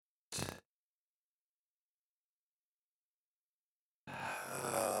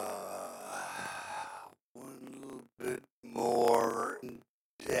One little bit more in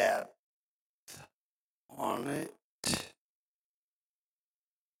depth on it.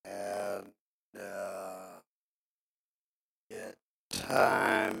 And yet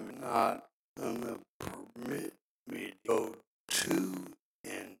time not gonna permit me to go too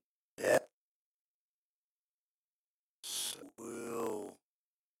in depth. So we'll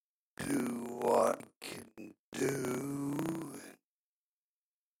do what we can do and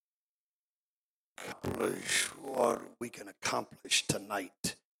accomplish what we can accomplish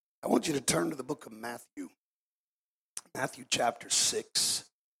tonight. I want you to turn to the book of Matthew. Matthew chapter 6.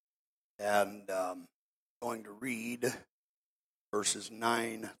 And going to read verses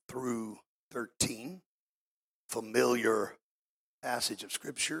 9 through 13. Familiar passage of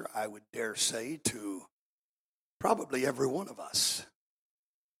Scripture, I would dare say, to probably every one of us.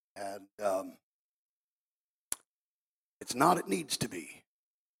 And it's not, it needs to be.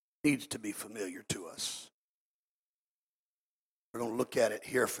 It needs to be familiar to us. We're going to look at it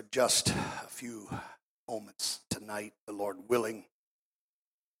here for just a few moments tonight, the Lord willing.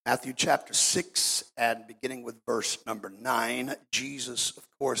 Matthew chapter 6 and beginning with verse number 9, Jesus, of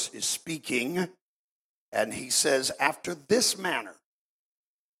course, is speaking, and he says, after this manner,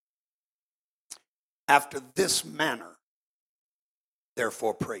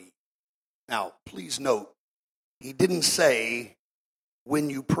 therefore pray ye. Now, please note, he didn't say, when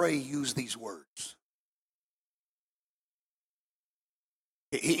you pray, use these words.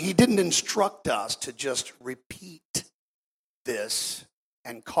 He didn't instruct us to just repeat this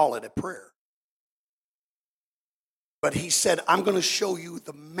and call it a prayer. But he said, I'm going to show you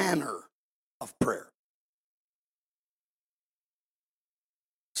the manner of prayer.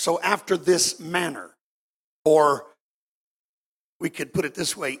 So after this manner, or we could put it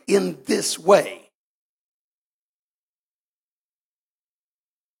this way, in this way.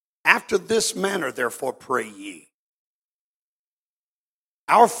 After this manner, therefore, pray ye.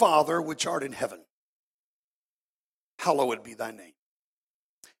 Our Father, which art in heaven, hallowed be thy name.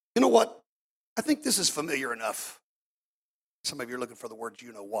 You know what? I think this is familiar enough. Some of you are looking for the words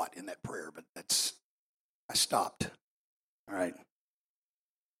you know what in that prayer, but I stopped. All right.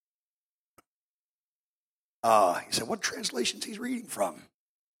 He said, what translations he's reading from?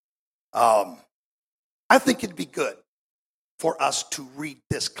 I think it'd be good for us to read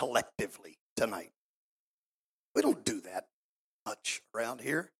this collectively tonight. We don't do that much around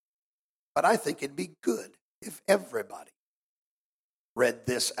here, but I think it'd be good if everybody read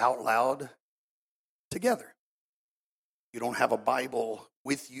this out loud together. You don't have a Bible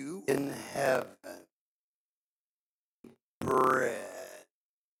with you in heaven. Bread.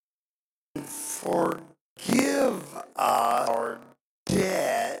 Forgive our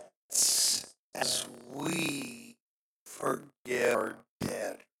debts as we forgive our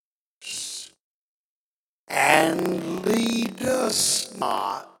debtors. And lead us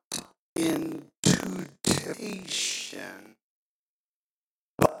not into temptation,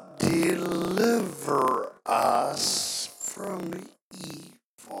 but deliver us from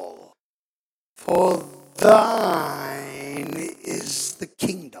evil. For thine is the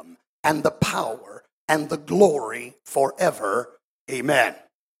kingdom and the power and the glory forever. Amen.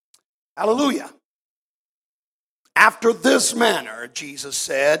 Hallelujah. After this manner, Jesus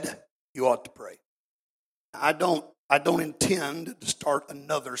said, you ought to pray. I don't intend to start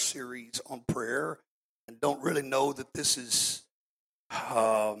another series on prayer, and don't really know that this is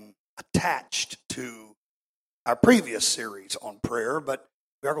attached to our previous series on prayer, but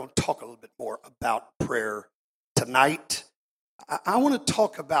we are going to talk a little bit more about prayer tonight. I want to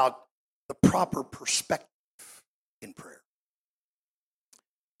talk about the proper perspective in prayer,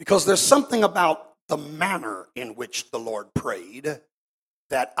 because there's something about the manner in which the Lord prayed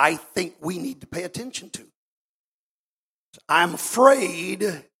that I think we need to pay attention to. I'm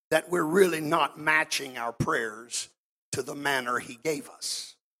afraid that we're really not matching our prayers to the manner he gave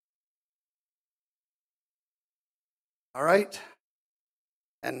us. All right?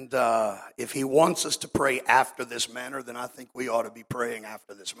 And if he wants us to pray after this manner, then I think we ought to be praying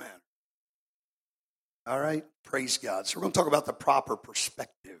after this manner. All right? Praise God. So we're going to talk about the proper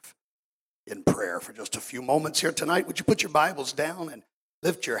perspective in prayer for just a few moments here tonight. Would you put your Bibles down and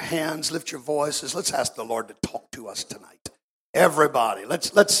lift your hands, lift your voices? Let's ask the Lord to talk to us tonight. Everybody,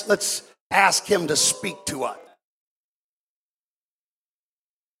 let's ask him to speak to us.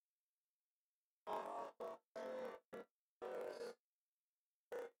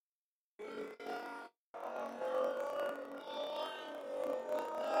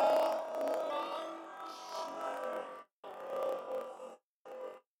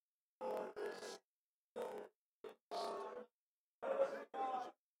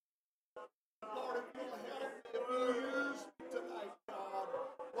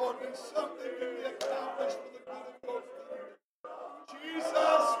 something can be accomplished for the good of your kingdom. Jesus,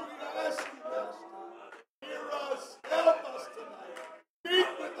 we ask you, Master, hear us, help us tonight. Meet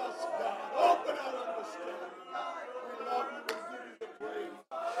with us, God. Open our understanding. We love you and give you the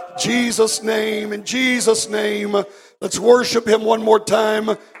praise. Jesus' name, in Jesus' name. Let's worship him one more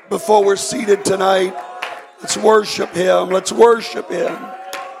time before we're seated tonight. Let's worship him. Let's worship him. I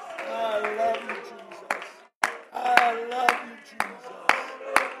love you, Jesus. I love you, Jesus.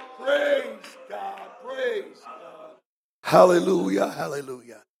 Praise God. Praise God. Hallelujah.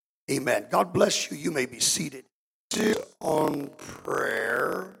 Hallelujah. Amen. God bless you. You may be seated. On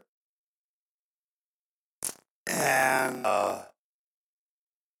prayer and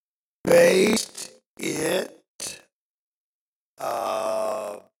based it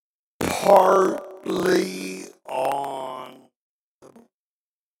partly on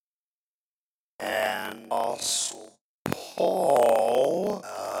and also Paul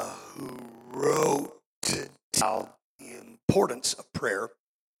who wrote about the importance of prayer.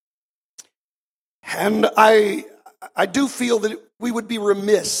 And I do feel that we would be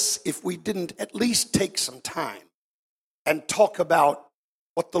remiss if we didn't at least take some time and talk about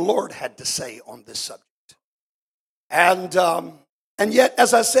what the Lord had to say on this subject. And yet,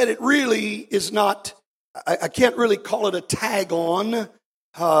 as I said, it really is not, I can't really call it a tag on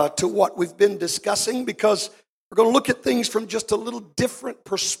to what we've been discussing, because we're going to look at things from just a little different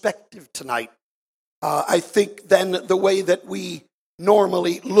perspective tonight, I think, than the way that we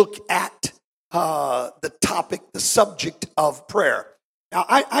normally look at the topic, the subject of prayer. Now,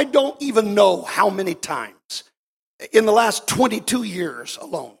 I don't even know how many times in the last 22 years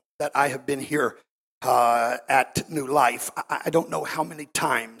alone that I have been here at New Life, I don't know how many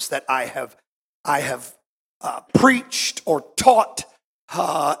times that I have preached or taught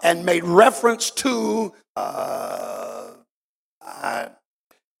and made reference to. I've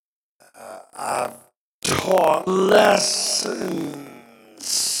taught lessons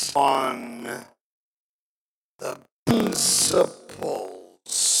on the principles,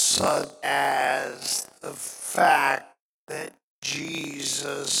 such as the fact that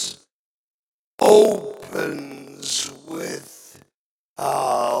Jesus opens with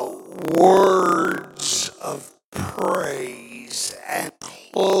words of praise and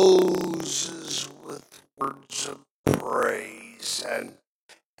closes with words of praise.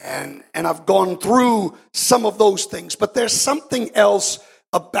 And I've gone through some of those things, but there's something else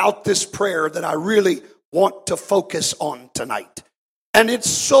about this prayer that I really want to focus on tonight. And it's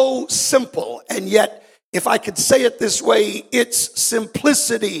so simple, and yet, if I could say it this way, its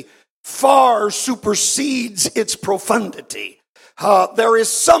simplicity far supersedes its profundity. There is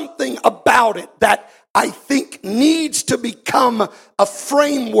something about it that I think needs to become a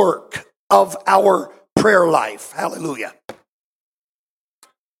framework of our prayer life. Hallelujah.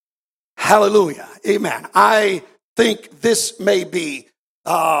 Hallelujah. Amen. I think this may be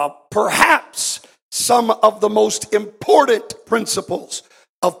perhaps some of the most important principles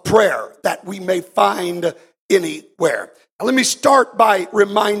of prayer that we may find anywhere. Now, let me start by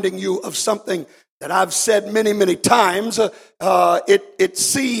reminding you of something that I've said many, many times. It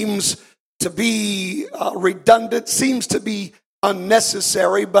seems to be redundant, seems to be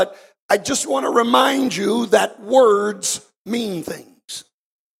unnecessary, but I just want to remind you that words mean things.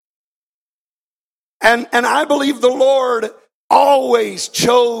 And I believe the Lord always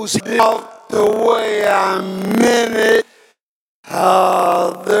chose out the way I meant it.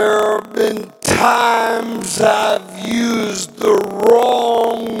 There have been times I've used the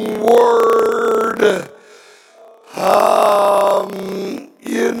wrong word,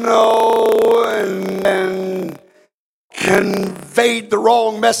 and conveyed the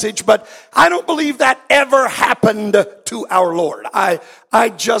wrong message, but I don't believe that ever happened to our Lord. I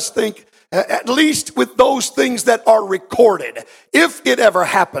just think, at least with those things that are recorded, if it ever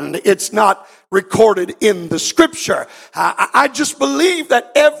happened, it's not recorded in the scripture. I just believe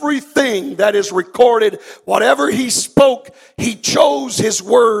that everything that is recorded, whatever he spoke, he chose his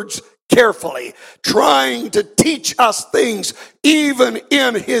words carefully, trying to teach us things even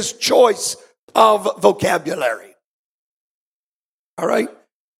in his choice of vocabulary. All right?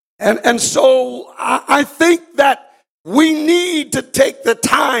 And so I think that we need to take the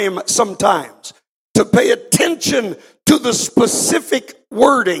time sometimes to pay attention to the specific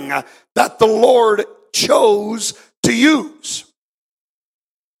wording that the Lord chose to use.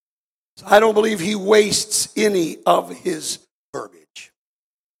 I don't believe he wastes any of his verbiage.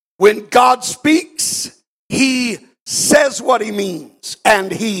 When God speaks, he says what he means,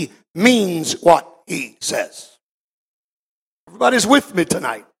 and he means what he says. Everybody's with me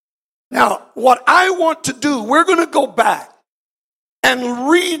tonight. Now, what I want to do, we're going to go back and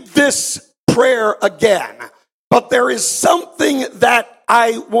read this prayer again. But there is something that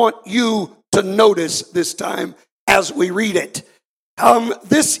I want you to notice this time as we read it.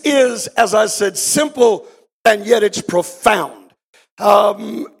 This is, as I said, simple, and yet it's profound.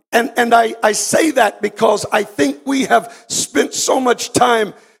 And I say that because I think we have spent so much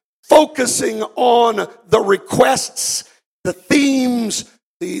time focusing on the requests, the themes,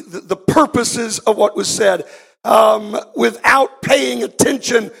 the purposes of what was said, without paying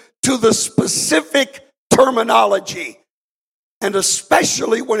attention to the specific terminology, and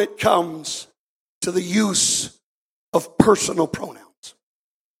especially when it comes to the use of personal pronouns.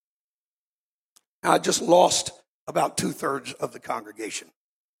 Now, I just lost about 2/3 of the congregation.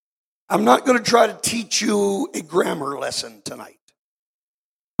 I'm not going to try to teach you a grammar lesson tonight,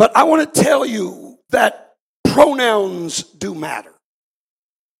 but I want to tell you that pronouns do matter.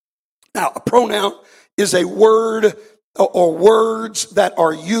 Now, a pronoun is a word or words that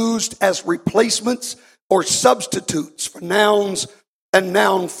are used as replacements or substitutes for nouns and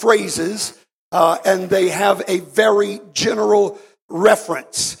noun phrases, and they have a very general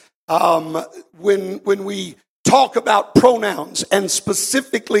reference. When we talk about pronouns, and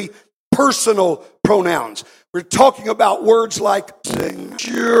specifically personal pronouns, we're talking about words like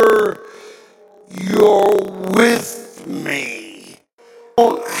you're with me.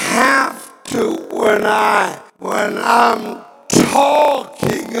 Don't have to when I'm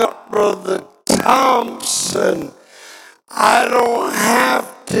talking, Brother Thompson. I don't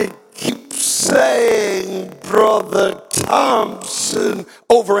have to keep saying Brother Thompson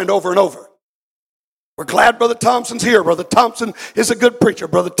over and over and over. We're glad Brother Thompson's here. Brother Thompson is a good preacher.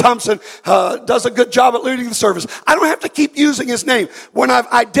 Brother Thompson does a good job at leading the service. I don't have to keep using his name. When I've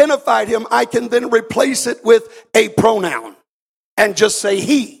identified him, I can then replace it with a pronoun and just say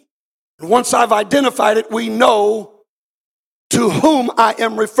he. And once I've identified it, we know to whom I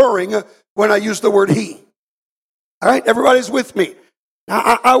am referring when I use the word he. All right, everybody's with me.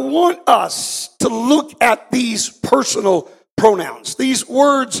 Now, I want us to look at these personal pronouns, these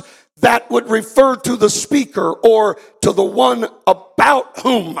words that would refer to the speaker or to the one about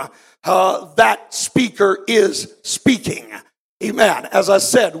whom that speaker is speaking. Amen. As I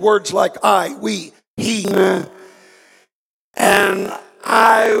said, words like I, we, he. And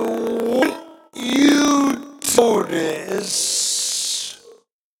I want you to notice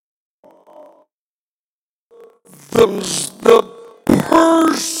the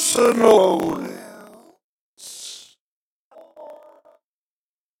personal pronouns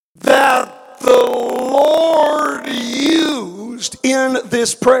that the Lord used in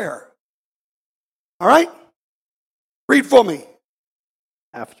this prayer. All right? Read for me.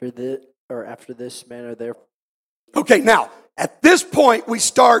 After this manner, therefore. Okay, now, at this point, we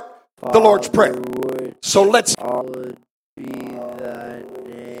start the Lord's Prayer. So let's. Hallowed be thy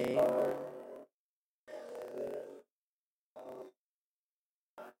name.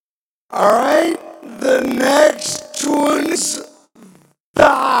 All right, the next one is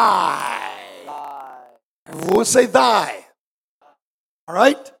thy. Everyone say thy. All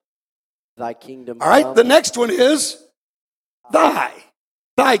right? Thy kingdom All right, come. the next one is thy.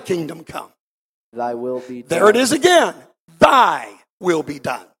 Thy kingdom come. Thy will be done. There it is again. Thy will be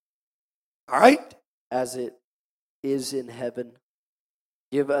done. All right? As it is in heaven.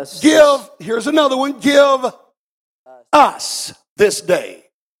 Give us Here's another one. Give us this day.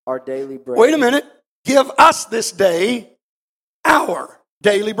 our daily bread. Wait a minute. Give us this day our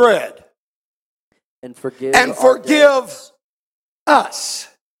daily bread. And forgive us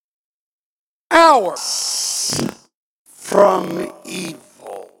our from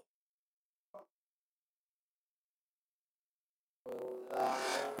evil.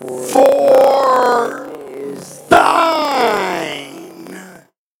 For thine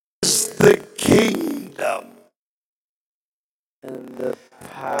is the kingdom and the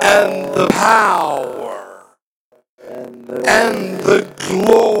power and the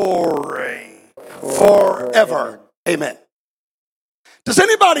glory forever. Amen. Does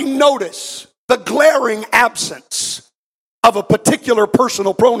anybody notice the glaring absence of a particular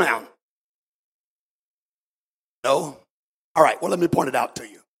personal pronoun? No? All right, well, let me point it out to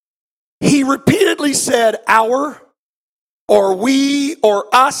you. He repeatedly said our, or we, or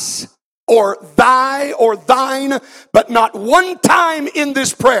us, or thy, or thine, but not one time in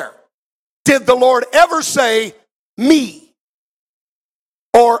this prayer did the Lord ever say me,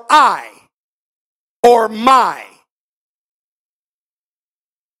 or I, or my.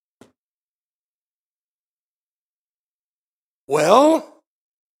 Well,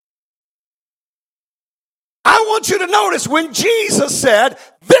 I want you to notice when Jesus said,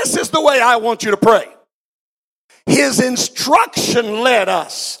 this is the way I want you to pray. his instruction led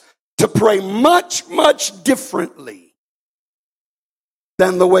us to pray much, much differently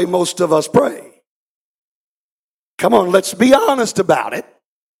than the way most of us pray. Come on, let's be honest about it.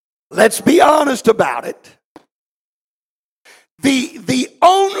 Let's be honest about it. The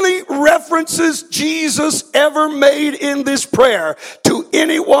only references Jesus ever made in this prayer to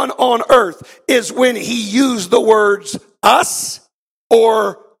anyone on earth is when he used the words us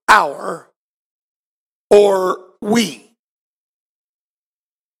or our or we.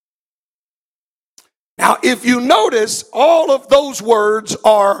 Now, if you notice, all of those words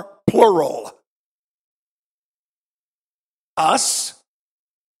are plural. Us,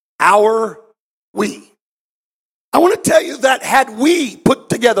 our, we. I want to tell you that had we put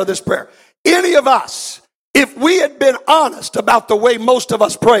together this prayer, any of us, if we had been honest about the way most of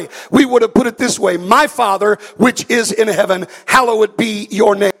us pray, we would have put it this way: My Father, which is in heaven, hallowed be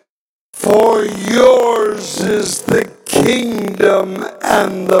your name. For yours is the kingdom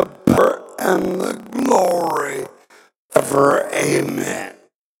and the glory forever. Amen.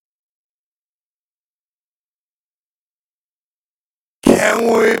 Can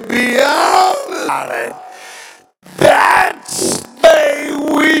we be honest about it? That's the way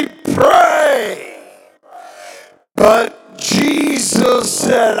we pray. But Jesus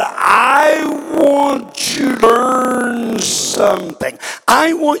said, I want you to learn something.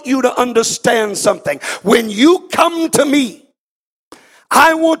 I want you to understand something. When you come to me,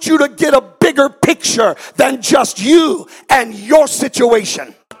 I want you to get a bigger picture than just you and your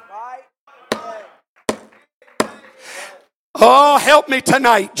situation. Oh, help me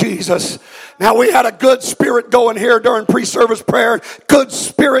tonight, Jesus. Now, we had a good spirit going here during pre-service prayer, good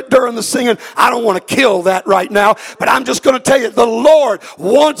spirit during the singing. I don't want to kill that right now, but I'm just going to tell you, the Lord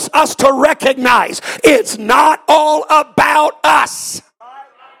wants us to recognize it's not all about us.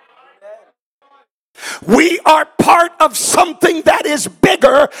 We are part of something that is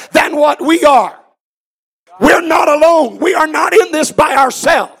bigger than what we are. We're not alone. We are not in this by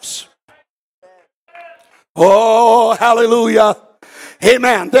ourselves. Oh, hallelujah.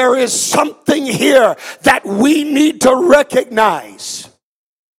 Amen. There is something here that we need to recognize.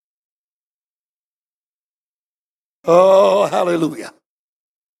 Oh, hallelujah.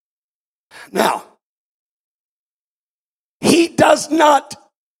 Now, he does not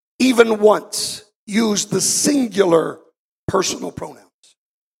even once use the singular personal pronouns.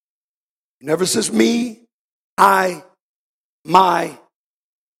 He never says me, I, my.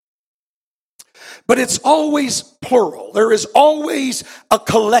 But it's always plural. There is always a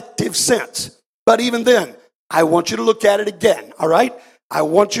collective sense. But even then, I want you to look at it again, all right? I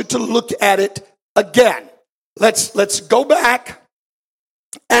want you to look at it again. Let's go back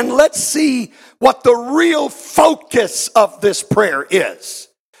and let's see what the real focus of this prayer is.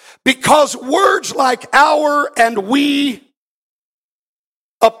 Because words like our and we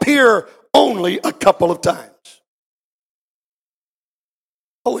appear only a couple of times.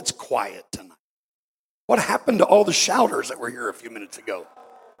 Oh, it's quiet tonight. What happened to all the shouters that were here a few minutes ago?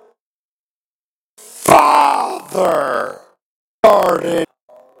 Father, pardon,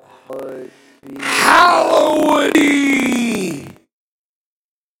 hallowed be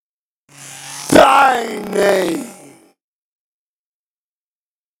thy name.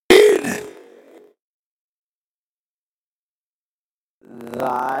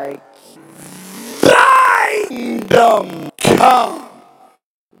 Thy kingdom come.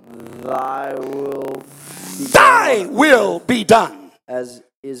 Thy will be done. As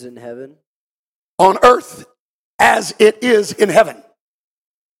is in heaven. On earth as it is in heaven.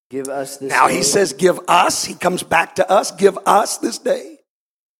 Give us this now day. He says give us. He comes back to us. Give us this day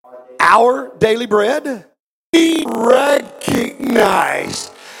our daily bread. We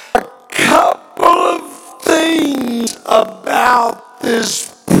recognize a couple of things about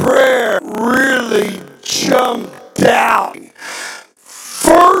this prayer really jumped out.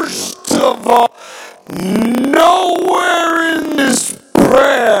 First of all, nowhere in this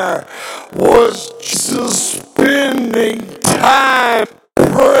prayer was Jesus spending time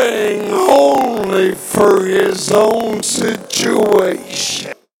praying only for his own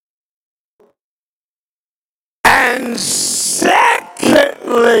situation. And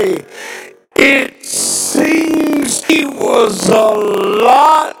secondly, it seems he was a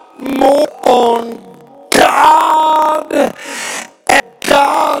lot more on God and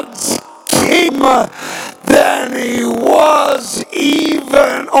God's kingdom than he was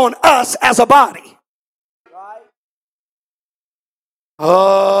even on us as a body.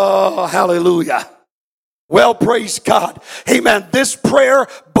 Oh, hallelujah. Well, praise God. Amen. This prayer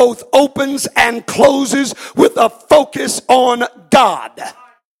both opens and closes with a focus on God.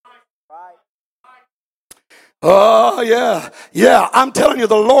 Oh, yeah. Yeah, I'm telling you,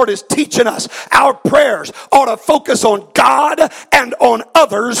 the Lord is teaching us. Our prayers ought to focus on God and on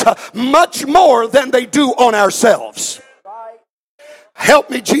others much more than they do on ourselves.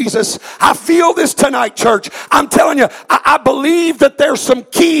 Help me, Jesus. I feel this tonight, church. I'm telling you, I believe that there's some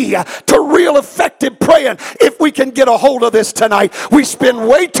key to real effective praying if we can get a hold of this tonight. We spend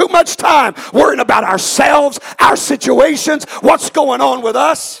way too much time worrying about ourselves, our situations, what's going on with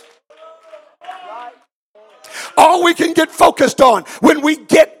us. All we can get focused on when we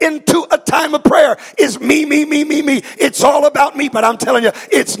get into a time of prayer is me, me, me, me, me. It's all about me, but I'm telling you,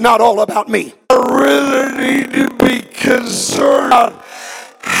 it's not all about me. I really need to be concerned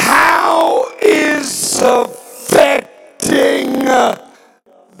how is affecting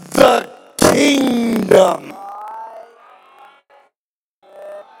the kingdom.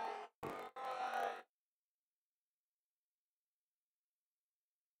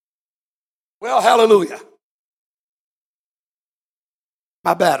 Well, hallelujah.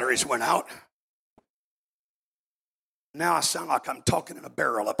 My batteries went out. Now I sound like I'm talking in a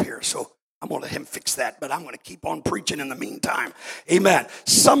barrel up here, so I'm going to let him fix that, but I'm going to keep on preaching in the meantime. Amen.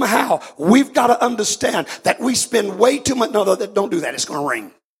 Somehow, we've got to understand that we spend way too much. No, don't do that. It's going to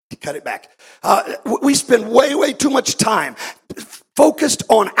rain. Cut it back. We spend way too much time focused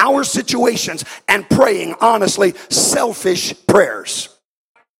on our situations and praying, honestly, selfish prayers.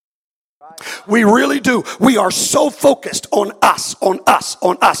 We really do. We are so focused on us, on us,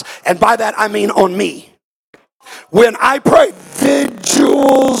 on us. And by that, I mean on me. When I pray,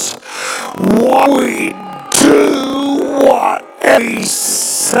 vigils, what we do, what we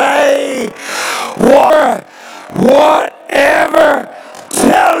say, whatever,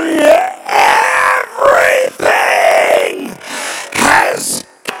 tell you everything has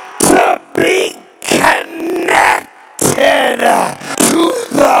to be connected to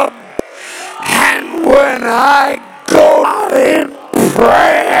the. And when I go out in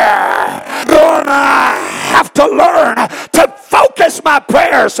prayer, I'm gonna have to learn to focus my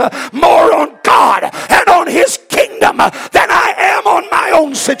prayers more on God and on His kingdom than I am on my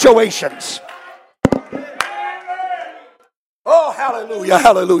own situations. Oh, hallelujah,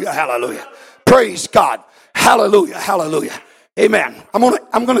 hallelujah, hallelujah. Praise God. Hallelujah, hallelujah. Amen. I'm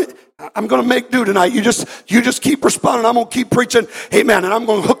gonna make do tonight. You just keep responding. I'm gonna keep preaching. Amen. And I'm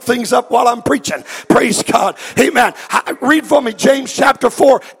gonna hook things up while I'm preaching. Praise God. Amen. Read for me James chapter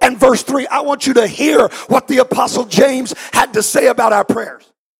 4 and verse 3. I want you to hear what the Apostle James had to say about our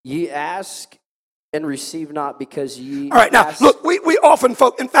prayers. Ye ask and receive not, because ye. All right, now look, we often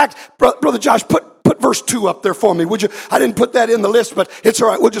in fact, Brother Josh, put verse 2 up there for me, would you? I didn't put that in the list, but it's all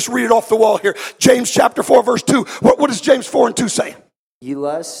right. We'll just read it off the wall here. James chapter 4, verse 2. What does James 4 and 2 say? Ye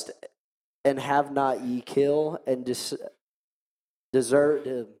lust and have not, ye kill, and desire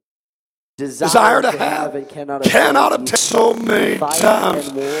to have and cannot obtain. So many times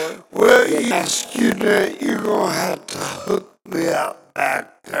where you ask you that, you're going to have to hook me up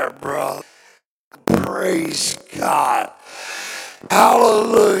back there, brother. Praise God.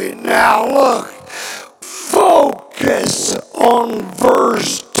 Hallelujah. Now look, focus on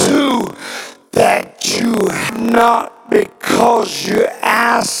verse 2, that you have not because you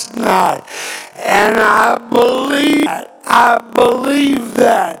ask not. And I believe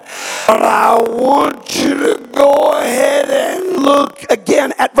that. But I want you to go ahead and look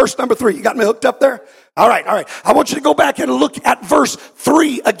again at verse number 3. You got me hooked up there? All right. I want you to go back and look at verse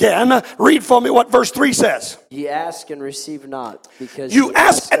 3 again. Read for me what verse 3 says. Ye ask and receive not, because you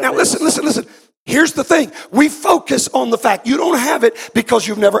ask. And now listen. Here's the thing. We focus on the fact you don't have it because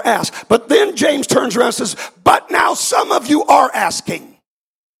you've never asked. But then James turns around and says, but now some of you are asking.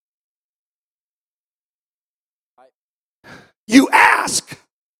 You ask,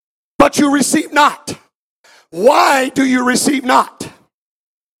 but you receive not. Why do you receive not?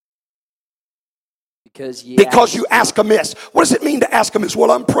 Because you ask amiss. What does it mean to ask amiss?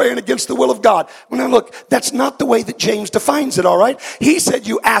 Well, I'm praying against the will of God. Well, now look, that's not the way that James defines it, all right? He said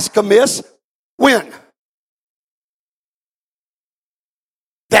you ask amiss when?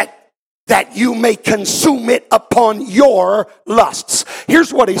 That you may consume it upon your lusts.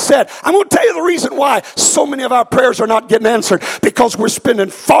 Here's what he said. I'm going to tell you the reason why so many of our prayers are not getting answered. Because we're spending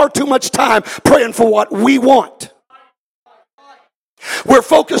far too much time praying for what we want. We're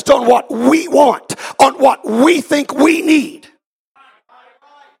focused on what we want, on what we think we need.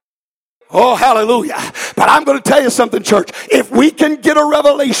 Oh, hallelujah. But I'm going to tell you something, church. If we can get a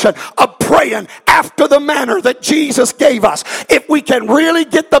revelation of praying after the manner that Jesus gave us, if we can really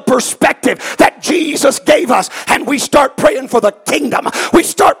get the perspective that Jesus gave us, and we start praying for the kingdom, we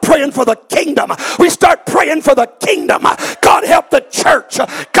start praying for the kingdom, we start praying for the kingdom. God help the church.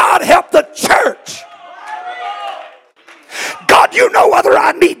 God help the church. God, you know whether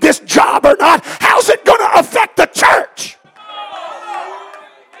I need this job or not. How's it going to affect the church?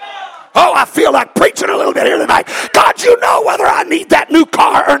 Oh, I feel like preaching a little bit here tonight. God, you know whether I need that new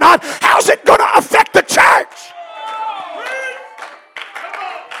car or not. How's it going to affect the church?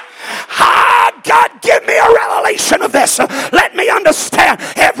 God, give me a revelation of this. Let me understand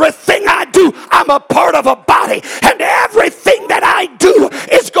everything I do, I'm a part of a body, and everything that I do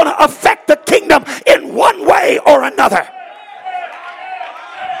is going to affect the kingdom in one way or another.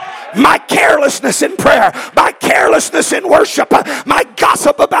 My carelessness in prayer, my carelessness in worship, my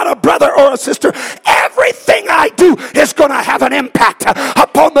gossip about a brother or a sister, everything I do is going to have an impact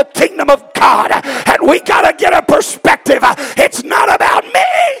upon the kingdom of God. And we got to get a perspective. It's not about me.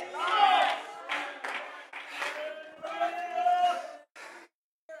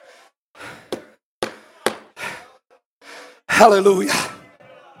 Hallelujah.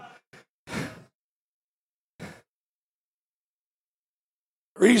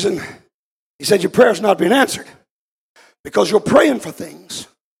 Reason he said your prayer's not being answered because you're praying for things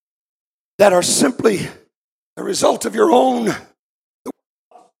that are simply a result of your own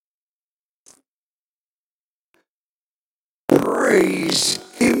praise.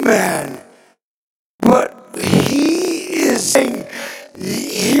 Amen. But he is saying,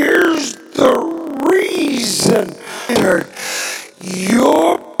 here's the reason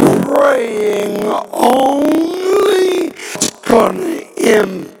you're praying only going to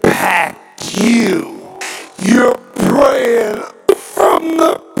impact you. You're praying from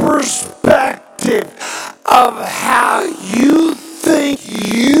the perspective of how you think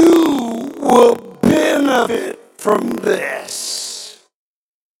you will benefit from this.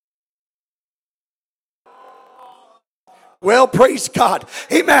 Well, praise God.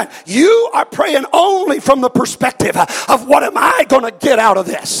 Amen. You are praying only from the perspective of what am I going to get out of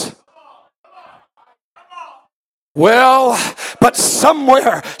this? Well, but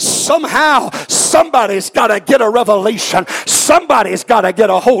somewhere, somehow, somebody's got to get a revelation. Somebody's got to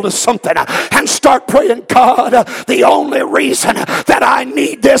get a hold of something and start praying, God, the only reason that I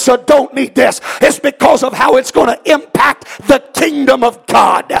need this or don't need this is because of how it's going to impact the kingdom of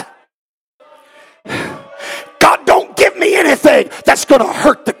God. God, don't give me anything that's going to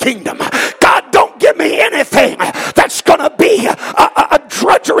hurt the kingdom. God, don't give me anything that's going to be a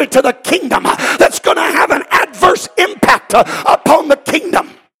drudgery to the kingdom, that's going to have an adverse impact upon the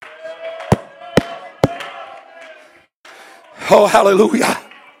kingdom. Oh, hallelujah.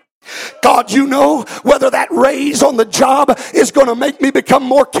 God, you know whether that raise on the job is going to make me become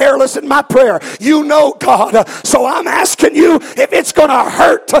more careless in my prayer. You know, God. So I'm asking you, if it's going to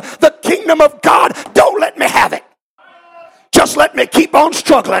hurt the kingdom of God, don't let me have it. Just let me keep on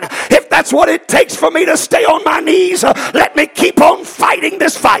struggling. If that's what it takes for me to stay on my knees, let me keep on fighting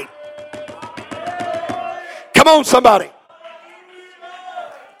this fight. Come on, somebody.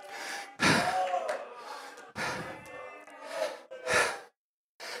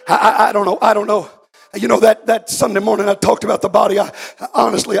 I don't know. You know, that Sunday morning I talked about the body.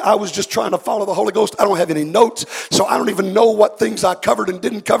 Honestly, I was just trying to follow the Holy Ghost. I don't have any notes, so I don't even know what things I covered and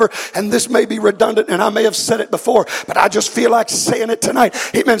didn't cover. And this may be redundant, and I may have said it before, but I just feel like saying it tonight.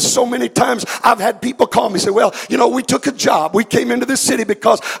 Amen. So many times I've had people call me and say, well, you know, we took a job. We came into this city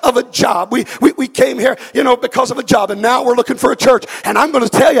because of a job. We came here, you know, because of a job, and now we're looking for a church. And I'm going to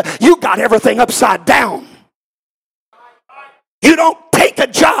tell you, you got everything upside down. You don't take a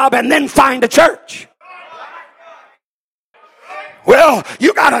job and then find a church. Well,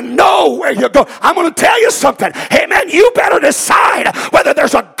 you got to know where you're going. I'm going to tell you something. Amen. You better decide whether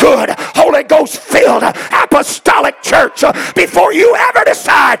there's a good, Holy Ghost-filled, apostolic church before you ever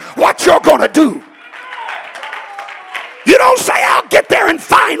decide what you're going to do. You don't say, I'll get there and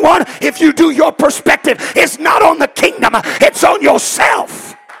find one. If you do, your perspective is not on the kingdom. It's on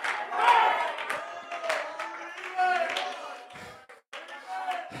yourself.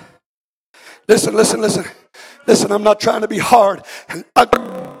 Listen. Listen, I'm not trying to be hard.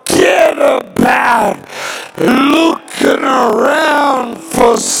 Forget about looking around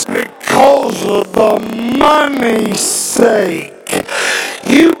because of the money's sake.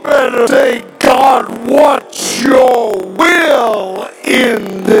 You better say, God, what's your will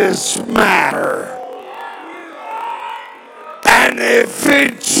in this matter? And if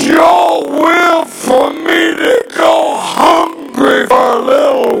it's your will for me to go hungry for a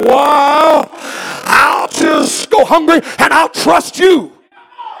little while, I'll just go hungry and I'll trust you.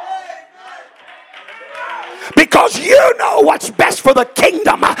 Because you know what's best for the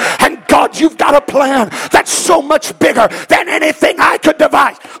kingdom. And God, you've got a plan that's so much bigger than anything I could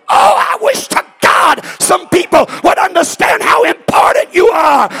devise. Oh, I wish to God some people would understand how important you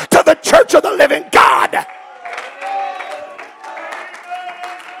are to the church of the living God.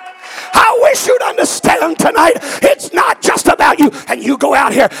 wish you'd understand tonight, it's not just about you. And you go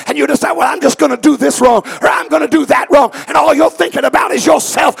out here and you decide, well, I'm just going to do this wrong, or I'm going to do that wrong, and all you're thinking about is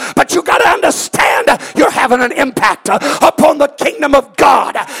yourself. But you got to understand you're having an impact upon the kingdom of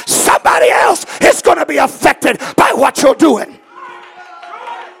God. Somebody else is going to be affected by what you're doing.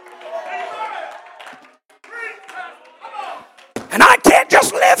 And I can't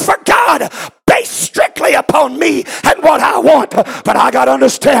just live for God based strictly upon me and what I want. But I got to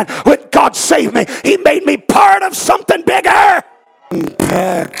understand, when God saved me, He made me part of something bigger.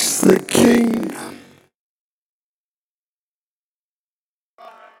 Impacts the kingdom.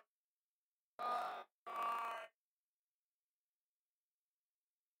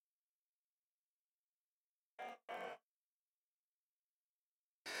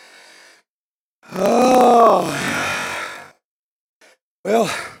 Oh.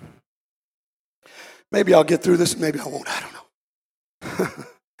 Well, maybe I'll get through this, maybe I won't. I don't know.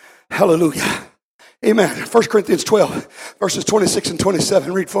 Hallelujah. Amen. 1 Corinthians 12, verses 26 and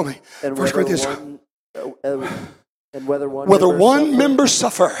 27. Read for me. 1 Corinthians 12. And whether one member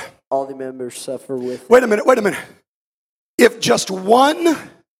suffer, all the members suffer with it. Wait a minute. If just one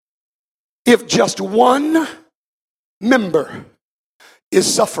member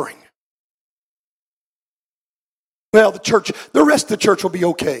is suffering, well, the rest of the church will be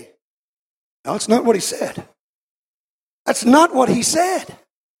okay. No, that's not what he said. That's not what he said.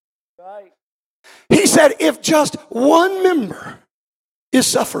 Right. He said, if just one member is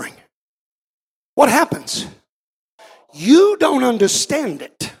suffering, what happens? You don't understand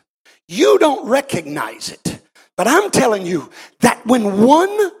it. You don't recognize it. But I'm telling you that when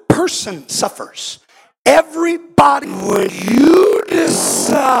one person suffers, everybody, when you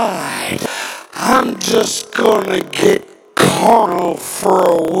decide, I'm just going to get carnal for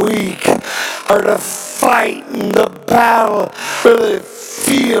a week, or to fight in the battle, really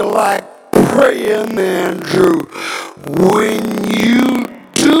feel like praying, Andrew, when you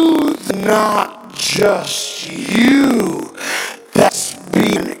do, not just you that's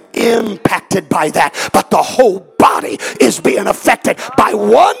being impacted by that, but the whole body is being affected by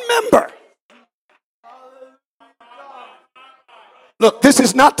one member. Look, this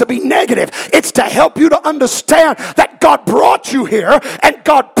is not to be negative. It's to help you to understand that God brought you here and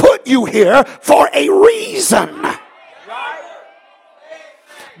God put you here for a reason.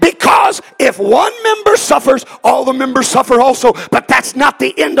 Because if one member suffers, all the members suffer also. But that's not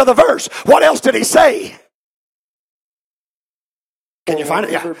the end of the verse. What else did he say? Can you find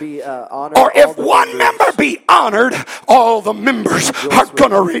it? Yeah. Or if one member be honored, all the members are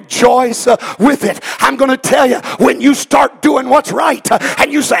going to rejoice with it. I'm going to tell you, when you start doing what's right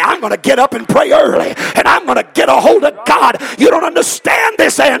and you say, I'm going to get up and pray early and I'm going to get a hold of God. You don't understand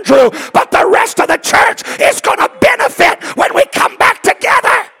this, Andrew, but the rest of the church is going to benefit when we come back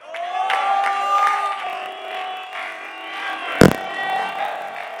together.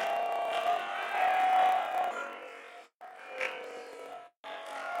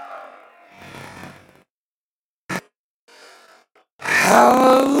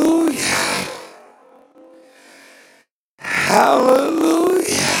 Hallelujah.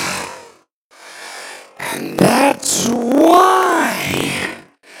 Hallelujah. And that's why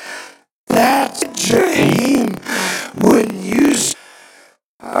that's a dream when you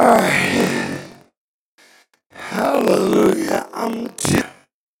are. Hallelujah.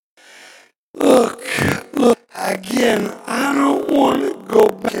 Look, again, I don't want to go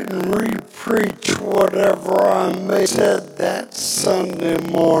back and re-preach whatever I may have said that Sunday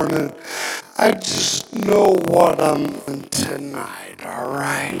morning. I just know what I'm doing tonight, all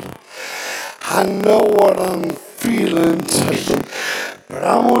right? I know what I'm feeling today. But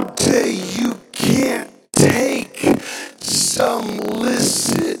I'm going to tell you, you can't take some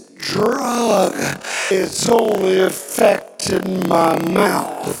illicit drug. It's only affecting my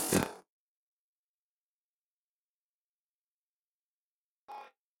mouth.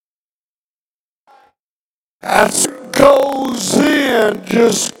 As it goes in,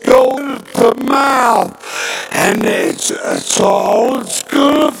 just go to the mouth, and it's all it's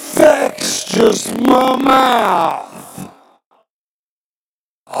gonna affect is just my mouth.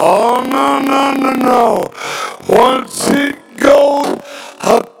 Oh no! Once it goes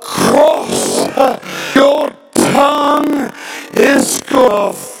across your tongue, it's gonna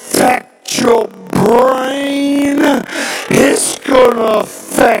affect your brain. It's gonna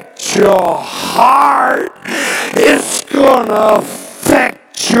affect your heart. It's gonna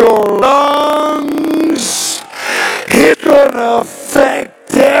affect your lungs. It's gonna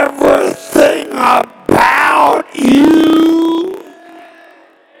affect everything about you.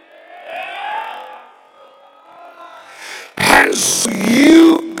 And so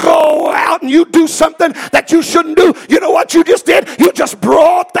you go out and something that you shouldn't do, you know what you just did? You just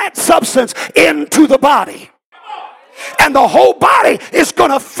brought that substance into the body. And the whole body is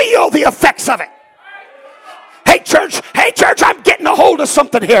going to feel the effects of it. Hey church, I'm getting a hold of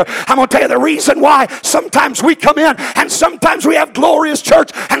something here. I'm going to tell you the reason why sometimes we come in and sometimes we have glorious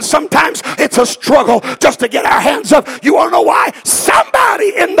church and sometimes it's a struggle just to get our hands up. You want to know why?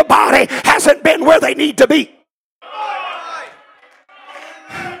 Somebody in the body hasn't been where they need to be.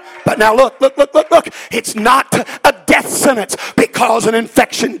 But now look. It's not a death sentence because an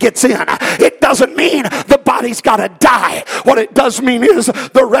infection gets in. It doesn't mean the body's got to die. What it does mean is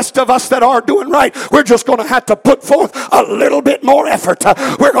the rest of us that are doing right, we're just going to have to put forth a little bit more effort.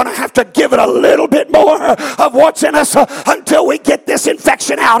 We're going to have to give it a little bit more of what's in us until we get this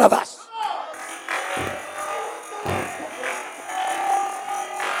infection out of us.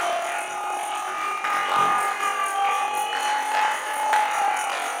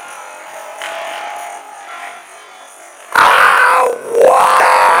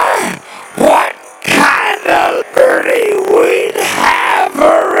 What kind of liberty we'd have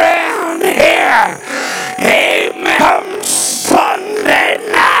around here? Amen. Come Sunday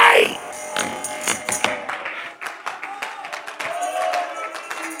night.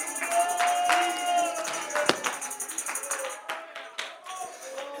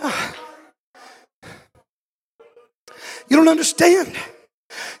 You don't understand.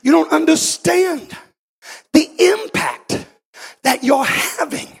 You don't understand the impact that you're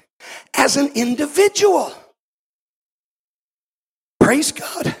having as an individual. Praise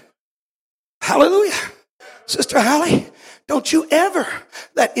God. Hallelujah. Sister Hallie, don't you ever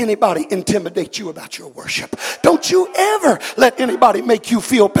let anybody intimidate you about your worship. Don't you ever let anybody make you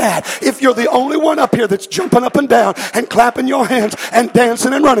feel bad. If you're the only one up here that's jumping up and down and clapping your hands and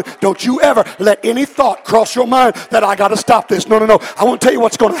dancing and running, don't you ever let any thought cross your mind that I got to stop this. No. I want to tell you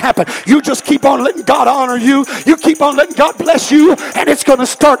what's going to happen. You just keep on letting God honor you. You keep on letting God bless you, and it's going to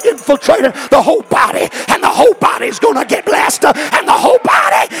start infiltrating the whole body, and the whole body is going to get blessed, and the whole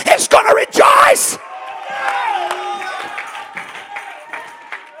body is going to rejoice.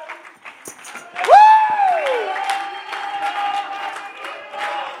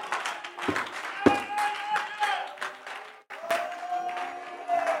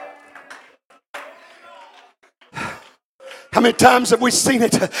 How many times have we seen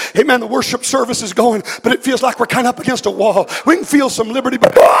it? Amen. The worship service is going, but it feels like we're kind of up against a wall. We can feel some liberty,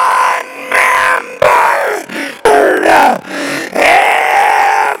 but one member, everybody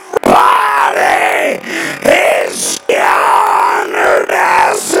is honored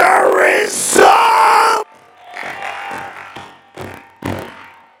as a result.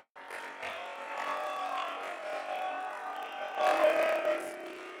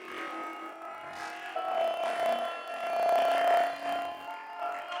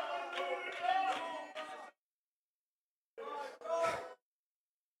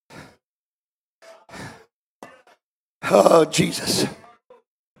 Oh, Jesus.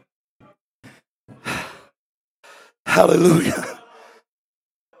 Hallelujah.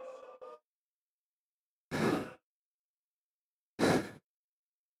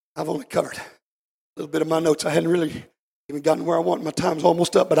 I've only covered a little bit of my notes. I hadn't really even gotten where I want. My time's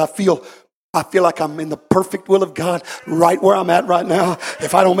almost up, but I feel like I'm in the perfect will of God right where I'm at right now.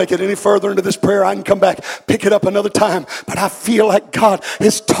 If I don't make it any further into this prayer, I can come back, pick it up another time. But I feel like God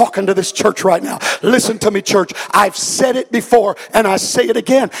is talking to this church right now. Listen to me, church. I've said it before and I say it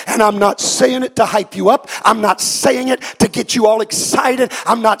again. And I'm not saying it to hype you up. I'm not saying it to get you all excited.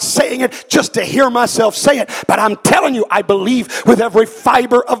 I'm not saying it just to hear myself say it. But I'm telling you, I believe with every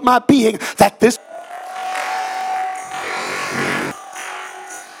fiber of my being that this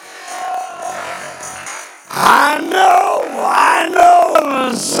I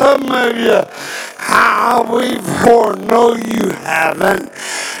know some of you, we've heard. No, you haven't.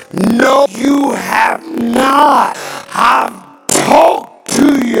 No, you have not. I've talked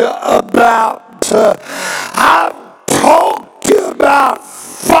to you about,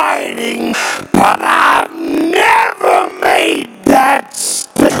 fighting, but I've never made that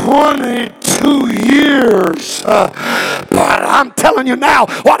step. 22 years. But I'm telling you now,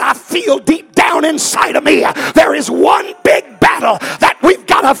 what I feel deep down inside of me, there is one big battle that we've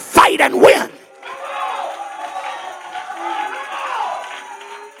got to fight and win.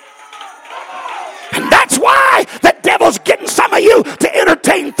 And that's why the devil's getting some of you to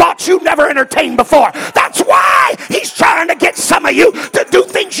entertain thoughts you've never entertained before. That's why he's trying to get some of you to do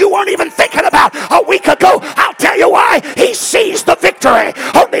things you weren't even thinking about a week ago. I'll tell you why. He sees the victory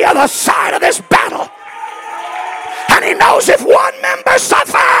on the other side of this battle. And he knows if one member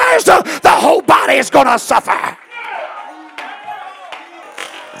suffers, the whole body is going to suffer.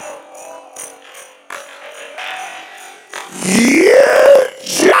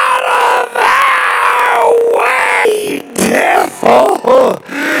 You out of our way, devil.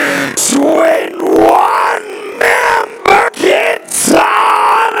 When one member gets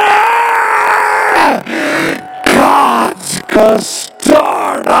honor, God's gonna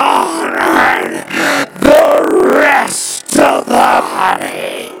start honoring the rest of the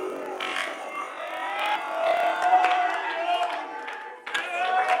body.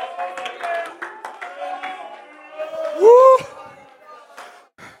 Woo.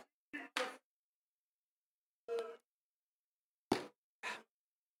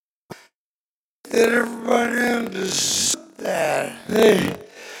 Did everybody understand that?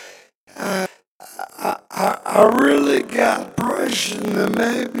 I really got the impression that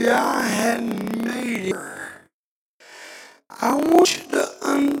maybe I hadn't made it. I want you to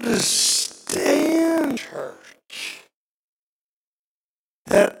understand, church,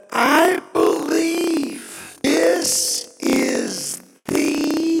 that I believe this is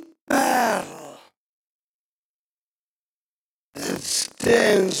the battle that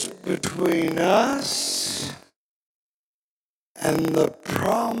stands between us and the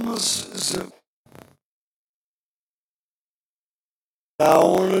promises of. I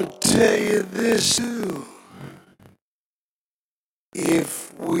want to tell you this too.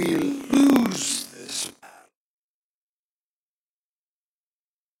 If we lose this battle,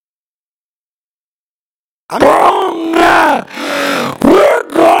 I'm wrong. We're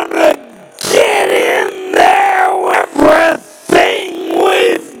gonna get in there with everything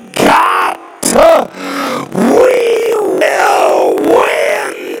we've got. We will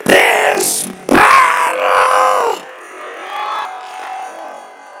win this battle.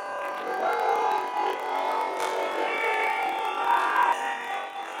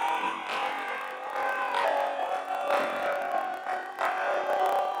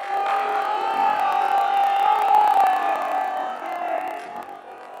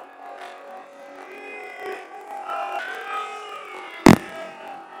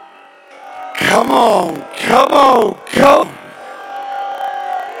 Come on, come on, come on.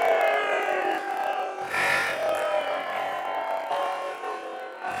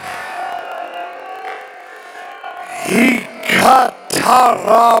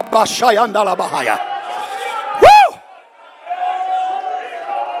 Woo!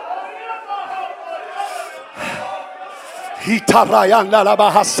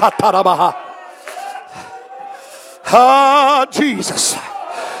 Ah, Jesus.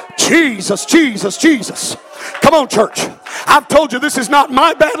 Jesus, Jesus, Jesus. Come on, church. I've told you this is not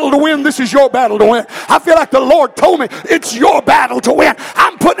my battle to win. This is your battle to win. I feel like the Lord told me it's your battle to win.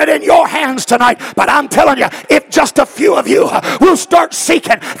 I'm putting it in your hands tonight. But I'm telling you, if just a few of you will start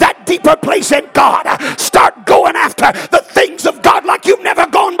seeking that deeper place in God, start going after the things of God like you've never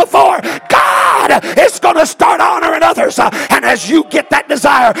gone before, God is going to start honoring others. And as you get that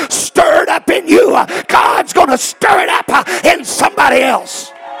desire stirred up in you, God's going to stir it up in somebody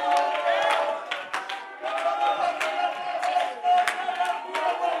else.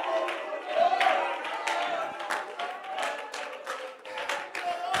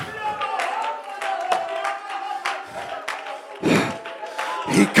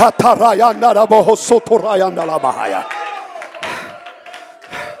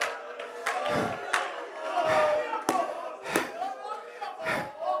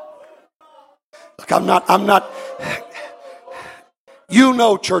 Look, I'm not. You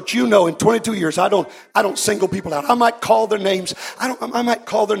know, church, you know, in 22 years, I don't single people out. I might call their names. I might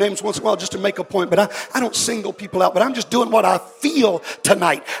call their names once in a while just to make a point, but I don't single people out. But I'm just doing what I feel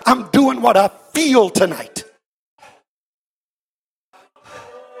tonight. I'm doing what I feel tonight.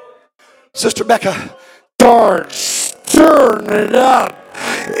 Sister Becca, start stirring it up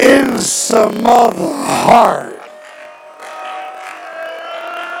in some other heart.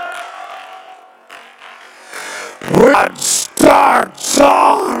 God starts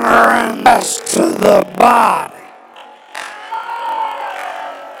honoring us to the body.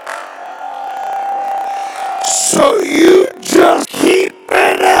 So you just keep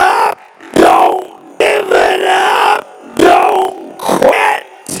it up. Don't give it up. Don't quit.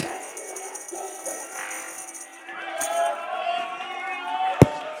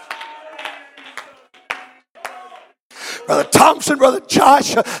 Brother Thompson, Brother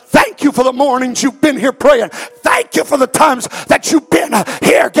Josh, thank you for the mornings you've been here praying. Thank you for the times that you've been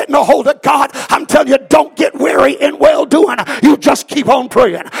here getting a hold of God. I'm telling you, don't get weary in well-doing. You just keep on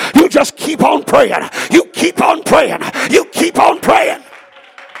praying. You just keep on praying. You keep on praying. You keep on praying.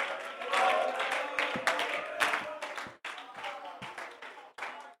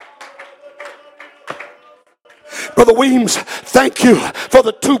 Brother Weems, thank you for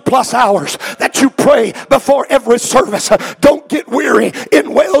the 2+ hours that you pray before every service. Don't get weary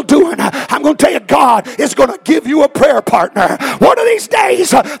in well-doing. I'm going to tell you, God is going to give you a prayer partner. One of these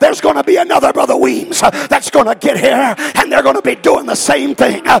days, there's going to be another Brother Weems that's going to get here, and they're going to be doing the same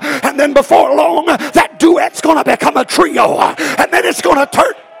thing. And then before long, that duet's going to become a trio, and then it's going to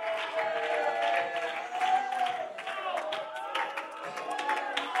turn.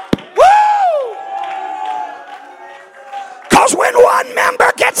 Because when one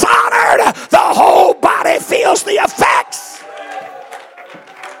member gets honored, the whole body feels the effects.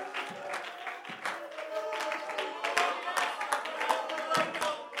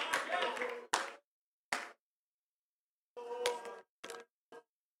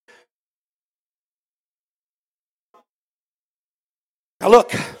 Now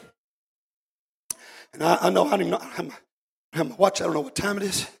look, and I know I don't even know, I'm watch. I don't know what time it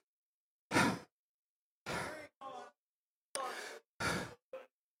is.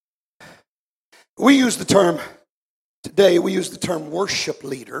 We use the term, today we use the term worship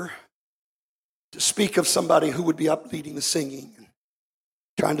leader to speak of somebody who would be up leading the singing and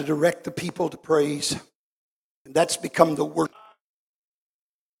trying to direct the people to praise. And that's become the word.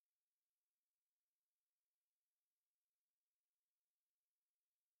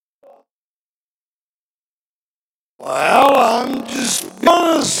 Well, I'm just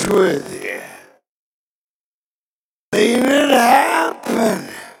honest with you. Seen it happen.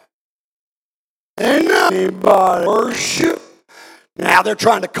 Ain't anybody worship. Now they're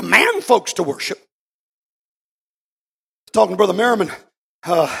trying to command folks to worship. I was talking to Brother Merriman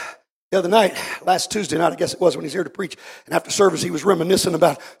the other night, last Tuesday night, I guess it was, when he's here to preach. And after service, he was reminiscing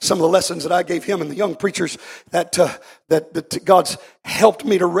about some of the lessons that I gave him and the young preachers that God's helped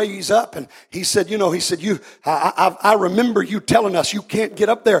me to raise up. And he said, I remember you telling us you can't get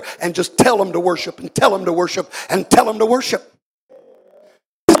up there and just tell them to worship and tell them to worship and tell them to worship.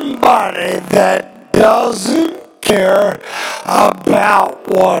 Somebody that doesn't care about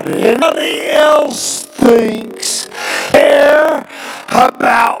what anybody else thinks, care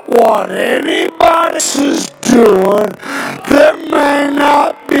about what anybody else is doing. There may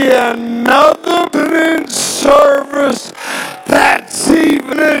not be another in service that's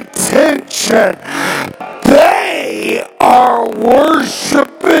even attention. They are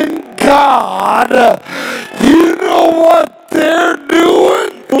worshiping God. You know what they're doing?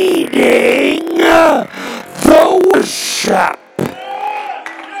 Leading the worship.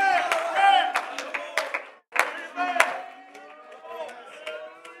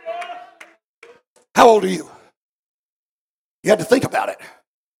 How old are you? You had to think about it.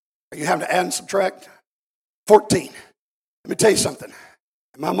 Are you having to add and subtract? 14. Let me tell you something.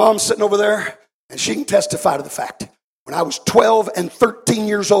 My mom's sitting over there, and she can testify to the fact. When I was 12 and 13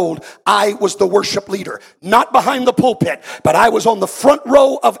 years old, I was the worship leader. Not behind the pulpit, but I was on the front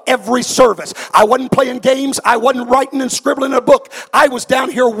row of every service. I wasn't playing games. I wasn't writing and scribbling a book. I was down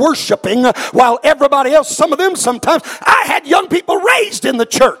here worshiping while everybody else, some of them sometimes, I had young people raised in the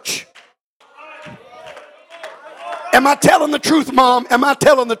church. Am I telling the truth, Mom? Am I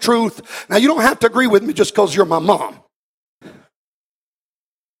telling the truth? Now, you don't have to agree with me just because you're my mom.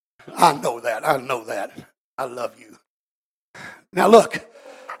 I know that. I love you. Now look,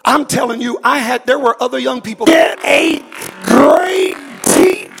 I'm telling you, there were other young people. Get 8th grade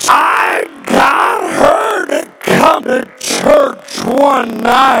teacher. I got her to come to church one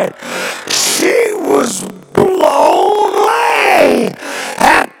night. She was blown away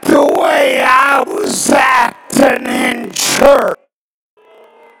at the way I was acting in church.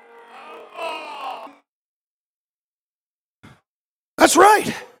 That's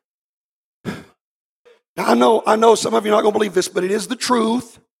right. Now, I know some of you are not going to believe this, but it is the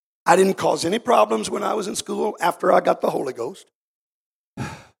truth. I didn't cause any problems when I was in school after I got the Holy Ghost.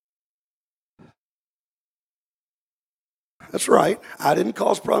 That's right. I didn't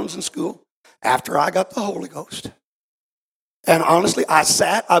cause problems in school after I got the Holy Ghost. And honestly, I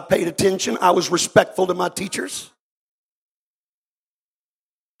sat, I paid attention, I was respectful to my teachers.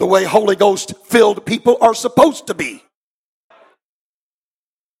 The way Holy Ghost filled people are supposed to be.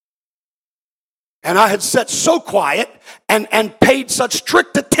 And I had sat so quiet and paid such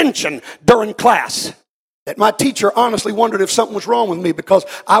strict attention during class that my teacher honestly wondered if something was wrong with me, because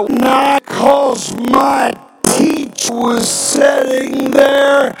I was not, because my teacher was sitting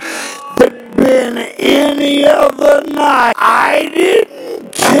there. There'd been any other night. I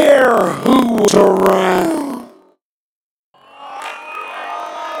didn't care who was around.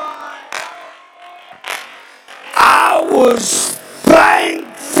 I was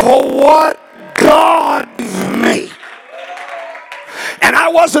thankful for what God gave me. And I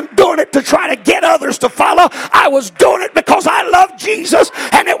wasn't doing it to try to get others to follow. I was doing it because I loved Jesus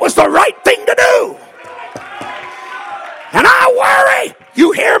and it was the right thing to do. And I worry,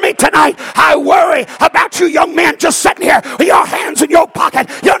 you hear me tonight, I worry about you young men just sitting here with your hands in your pocket.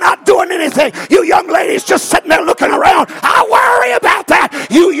 You're not doing anything. You young ladies just sitting there looking around. I worry about that.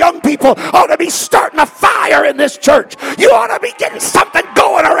 You young people ought to be starting a fire in this church. You ought to be getting something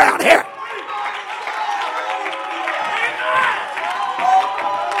going around here.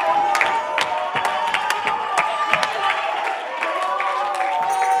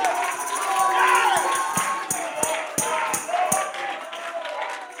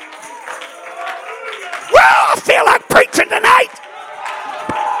 I feel like preaching tonight.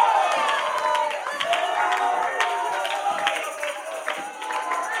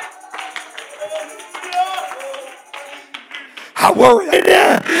 I worry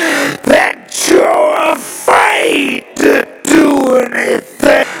that you're afraid to do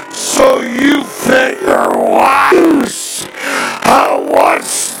anything, so you figure, what's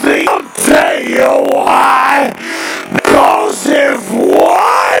the? I'll tell you why. Because if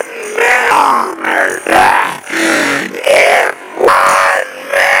one member,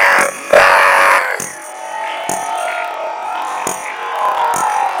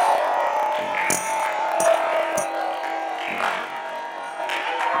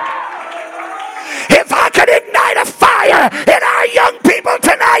 if I could ignite a fire in our young people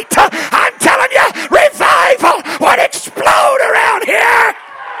tonight, I'm telling you, revival would explode around here.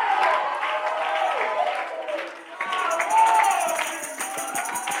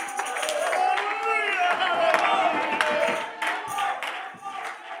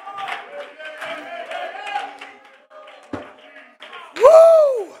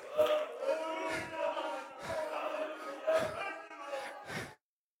 Woo!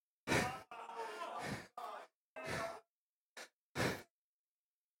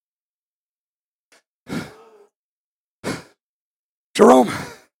 Jerome,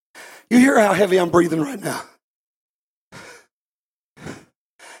 you hear how heavy I'm breathing right now?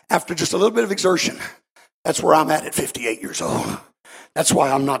 After just a little bit of exertion, that's where I'm at 58 years old. That's why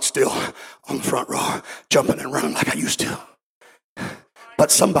I'm not still on the front row jumping and running like I used to.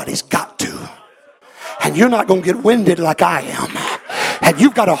 But somebody's got to. And you're not going to get winded like I am. And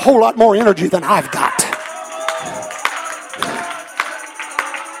you've got a whole lot more energy than I've got.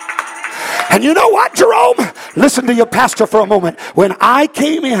 And you know what, Jerome? Listen to your pastor for a moment. When I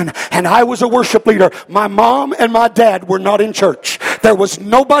came in and I was a worship leader, my mom and my dad were not in church. There was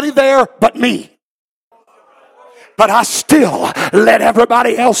nobody there but me. But I still led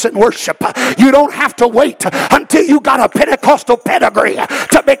everybody else in worship. You don't have to wait until you got a Pentecostal pedigree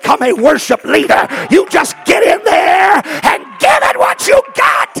to become a worship leader. You just get in there and give it what you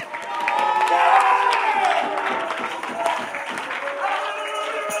got.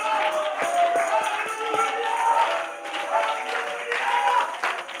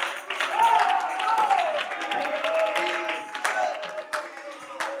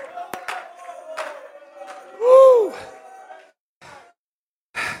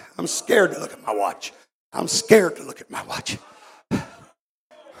 I'm scared to look at my watch. I'm scared to look at my watch.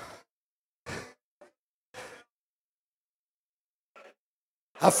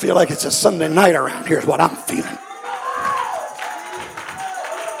 I feel like it's a Sunday night around here is what I'm feeling.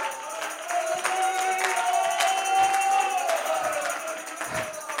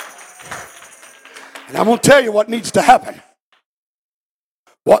 And I'm going to tell you what needs to happen.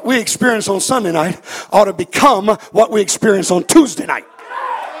 What we experience on Sunday night ought to become what we experience on Tuesday night.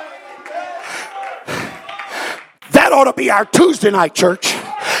 That ought to be our Tuesday night church.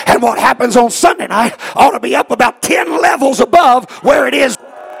 And what happens on Sunday night ought to be up about 10 levels above where it is.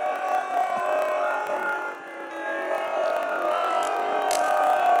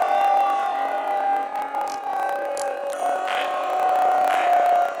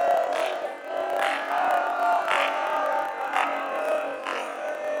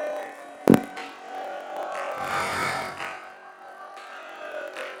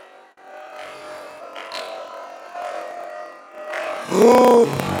 Oh.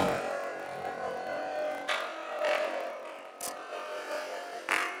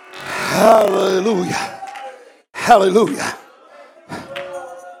 Hallelujah. Hallelujah.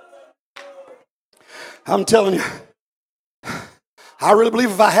 I'm telling you, I really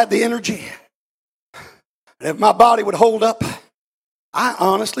believe if I had the energy, if my body would hold up, I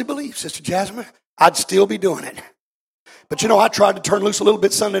honestly believe, Sister Jasmine, I'd still be doing it. But you know, I tried to turn loose a little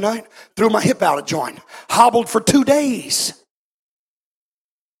bit Sunday night, threw my hip out of joint, hobbled for 2 days.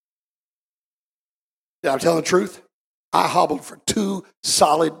 I'm telling the truth. I hobbled for 2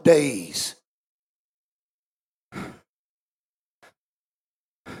 solid days.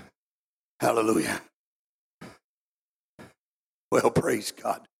 Hallelujah. Well, praise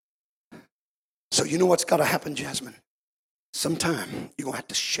God. So you know what's got to happen, Jasmine? Sometime you're going to have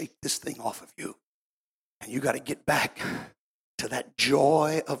to shake this thing off of you. And you got to get back to that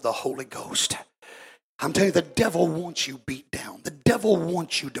joy of the Holy Ghost. I'm telling you, the devil wants you beat down. The devil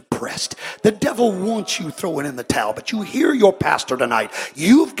wants you depressed. The devil wants you throwing in the towel. But you hear your pastor tonight.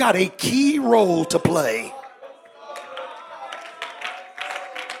 You've got a key role to play.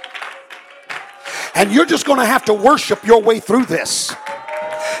 And you're just going to have to worship your way through this.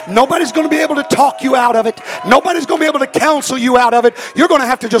 Nobody's going to be able to talk you out of it. Nobody's going to be able to counsel you out of it. You're going to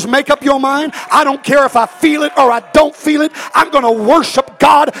have to just make up your mind. I don't care if I feel it or I don't feel it. I'm going to worship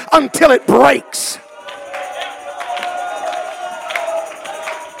God until it breaks.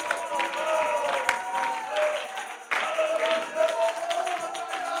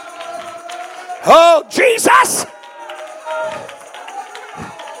 Oh, Jesus!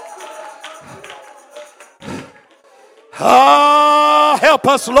 Ah, help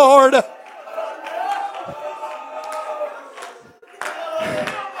us, Lord.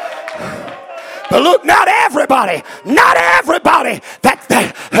 But look, not everybody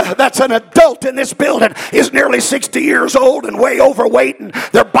that's an adult in this building is nearly 60 years old and way overweight and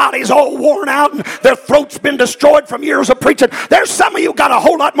their body's all worn out and their throat's been destroyed from years of preaching. There's some of you got a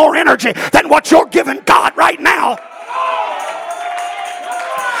whole lot more energy than what you're giving God right now.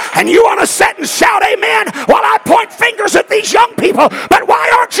 And you want to sit and shout amen while I point fingers at these young people. But why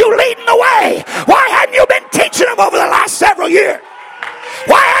aren't you leading the way? Why hadn't you been teaching them over the last several years?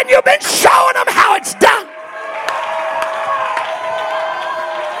 Why hadn't you been showing them how it's done?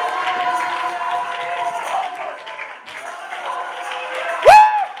 Woo!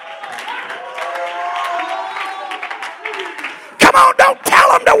 Come on, don't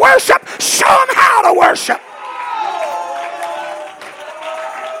tell them to worship. Show them how to worship.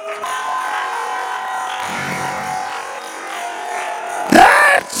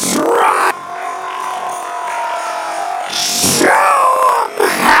 That's right. Show them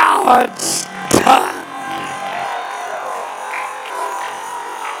how it's done.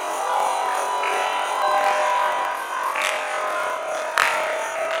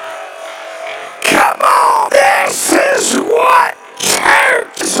 Come on, this is what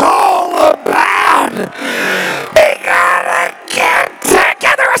church is all about. We gotta get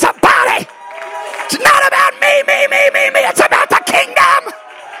together as a body. It's not about me. It's about the kingdom.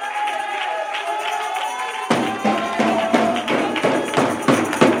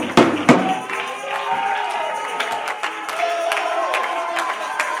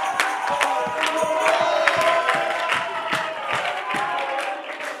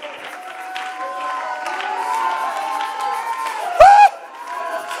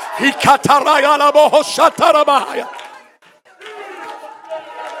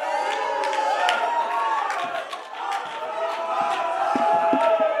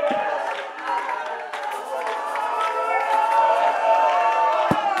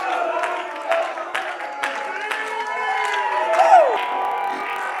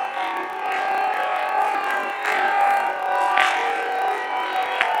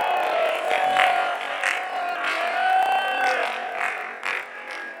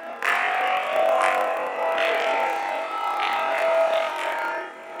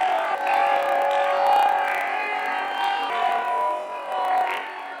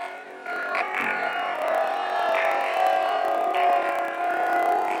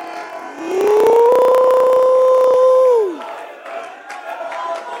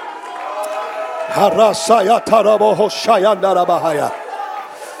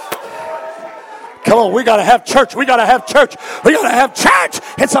 Come on, we gotta have church. We gotta have church. We gotta have church.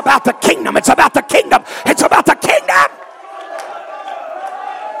 It's about the kingdom. It's about the kingdom. It's about the kingdom.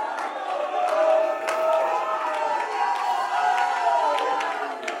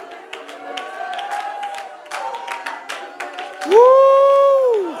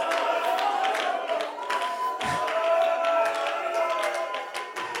 Woo!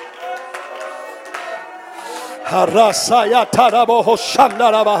 Harasaya tarabo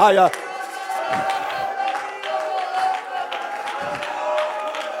hoshanda bahaya.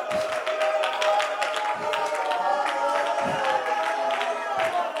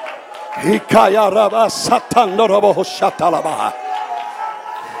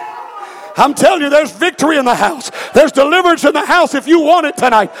 I'm telling you, there's victory in the house. There's deliverance in the house if you want it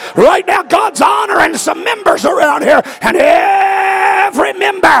tonight. Right now, God's honoring some members around here, and every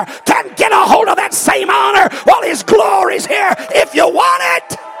member can get a hold of that same honor while His glory's here if you want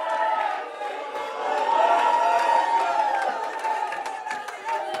it.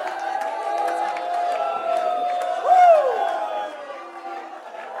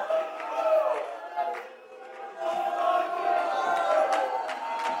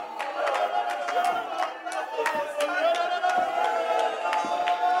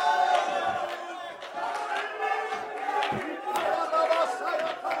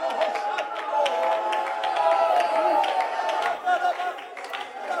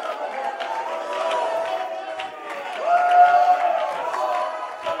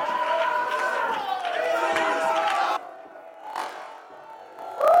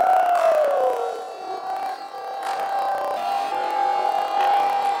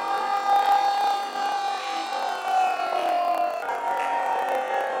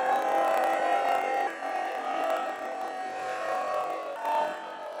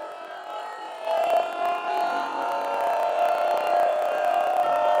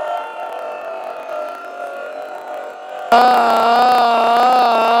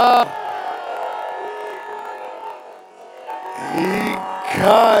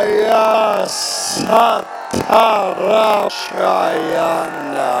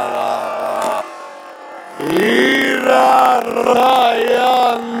 Ira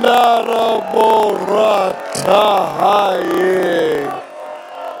rayanda raborata haye.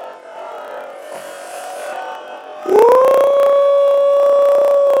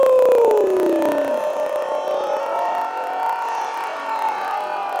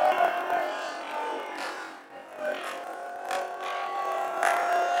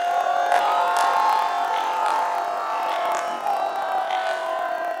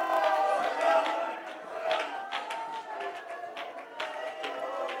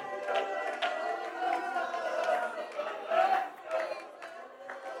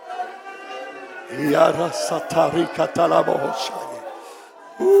 Yara satari katalabo hoshaye.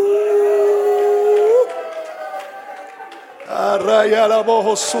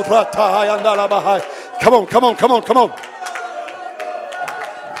 Come on, come on, come on, come on.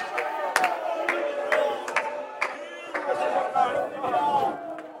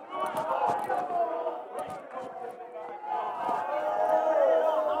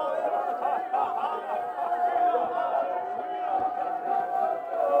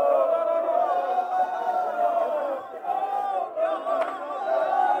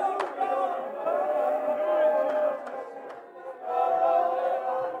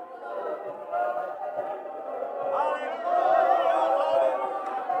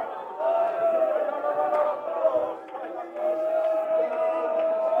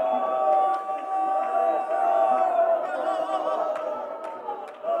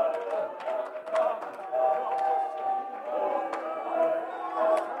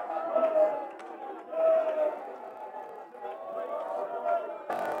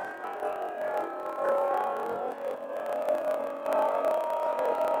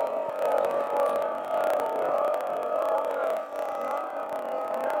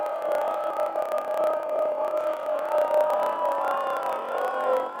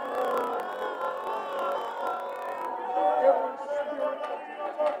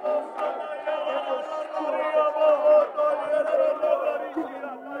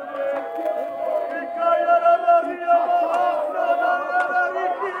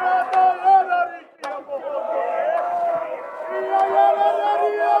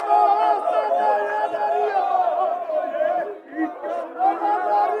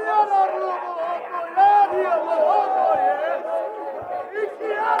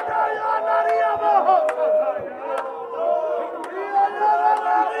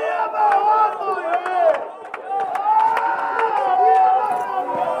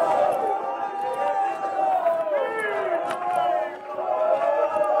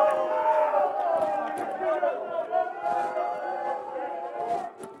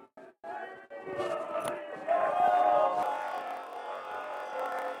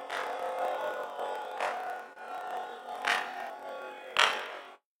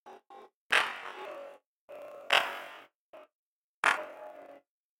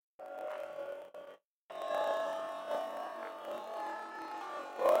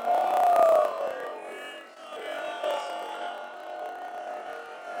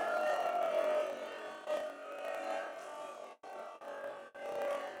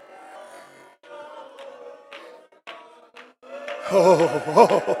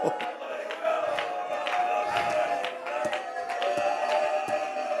 Oh,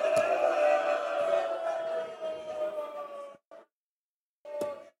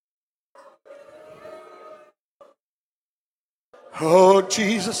 oh,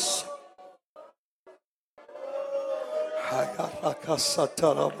 Jesus.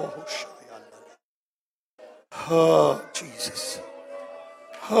 Oh, Jesus.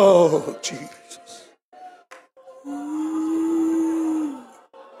 Oh, Jesus.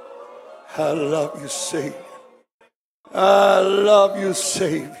 I love you, Savior. I love you,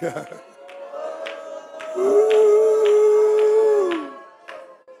 Savior.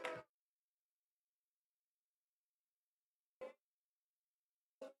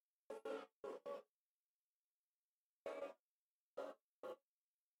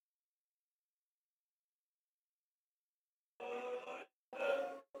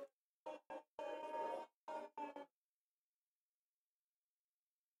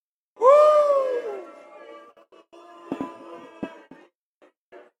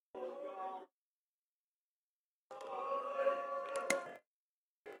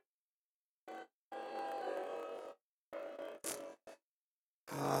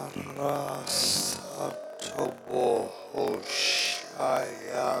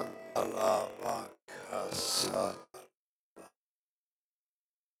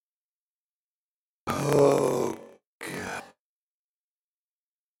 Oh,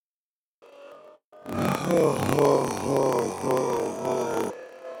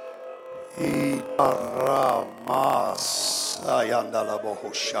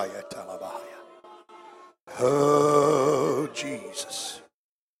 Oh, Jesus.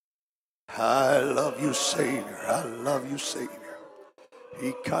 I love you, Savior. I love you, Savior.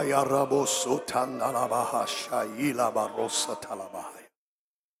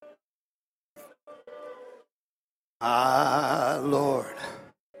 Ah, Lord.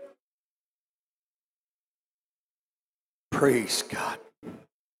 Praise God.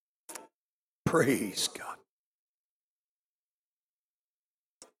 Praise God.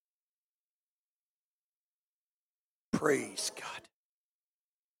 Praise God.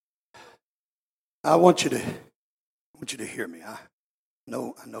 I want you to hear me. I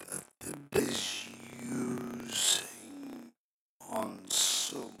know that is using on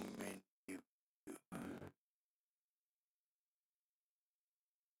so many of you.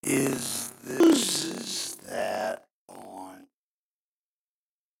 Is that on?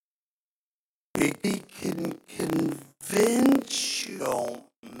 He can convince you don't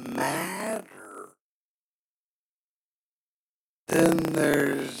matter. Then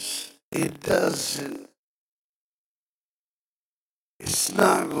it's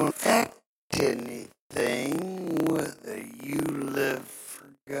not going to affect anything whether you live for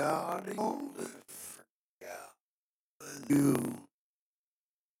God or don't live for God. Whether you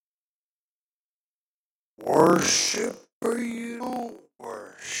worship or you don't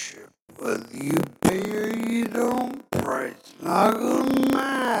worship. Whether you pray or you don't pray. It's not going to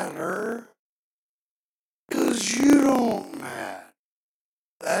matter because you don't matter.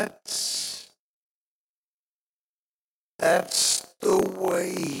 That's the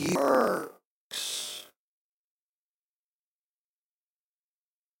way he works.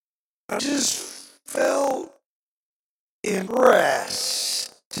 I just felt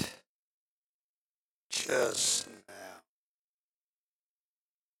impressed just now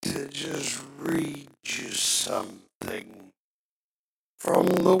to just read you something from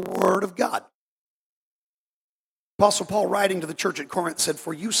the Word of God. Apostle Paul, writing to the church at Corinth, said,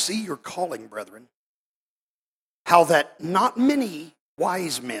 "For you see your calling, brethren, how that not many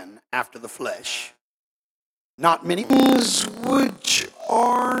wise men after the flesh, not many things which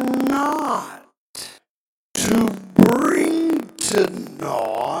are not, to bring to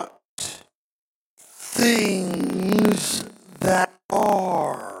naught things that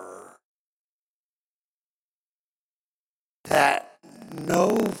are, that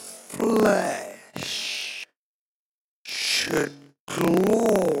no flesh should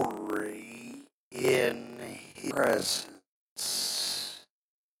glory in his presence."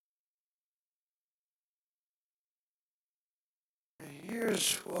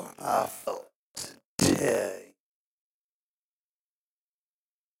 Here's what I felt to tell you.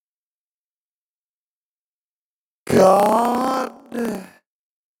 God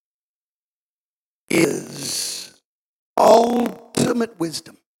is ultimate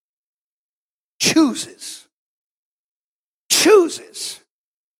wisdom. Chooses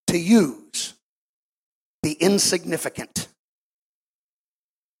to use the insignificant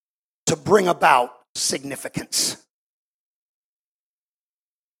to bring about significance.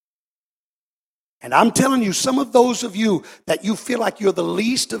 And I'm telling you, some of those of you that you feel like you're the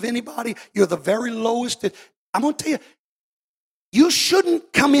least of anybody, you're the very lowest, I'm going to tell you, you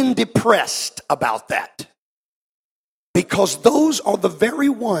shouldn't come in depressed about that. Because those are the very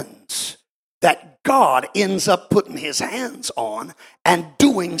ones that God ends up putting his hands on and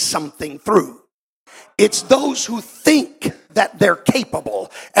doing something through. It's those who think that they're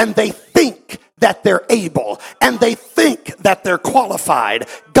capable and they think that they're able and they think that they're qualified.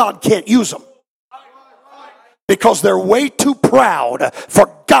 God can't use them. Because they're way too proud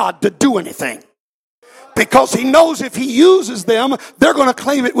for God to do anything. Because he knows if he uses them, they're going to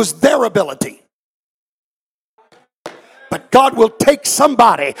claim it was their ability. But God will take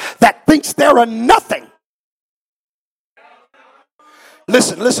somebody that thinks they're a nothing.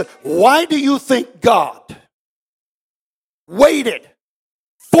 Listen. Why do you think God waited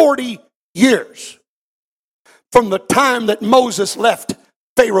 40 years from the time that Moses left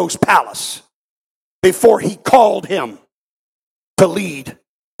Pharaoh's palace before he called him to lead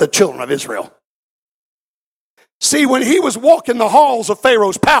the children of Israel? See, when he was walking the halls of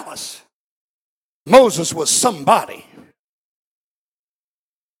Pharaoh's palace, Moses was somebody.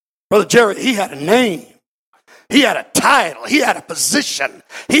 Brother Jerry, he had a name. He had a title. He had a position.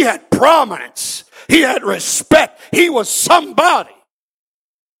 He had prominence. He had respect. He was somebody.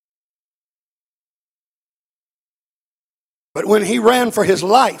 But when he ran for his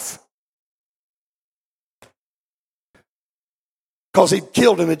life, because he'd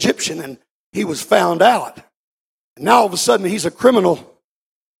killed an Egyptian and he was found out. And now all of a sudden he's a criminal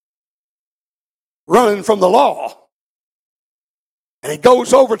running from the law. And he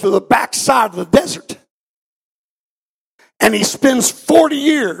goes over to the backside of the desert. And he spends 40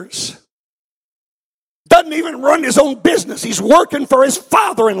 years, doesn't even run his own business. He's working for his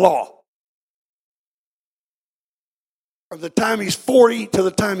father-in-law. From the time he's 40 to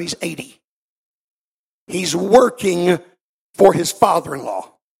the time he's 80. He's working for his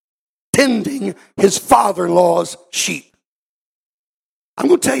father-in-law, tending his father-in-law's sheep. I'm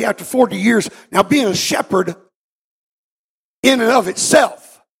going to tell you, after 40 years, now being a shepherd in and of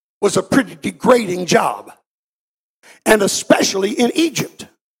itself was a pretty degrading job. And especially in Egypt.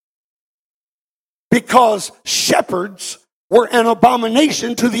 Because shepherds were an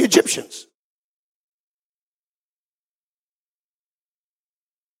abomination to the Egyptians.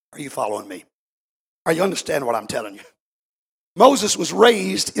 Are you following me? Are you understanding what I'm telling you? Moses was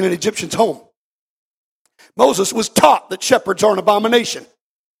raised in an Egyptian's home. Moses was taught that shepherds are an abomination.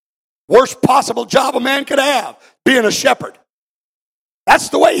 Worst possible job a man could have, being a shepherd. That's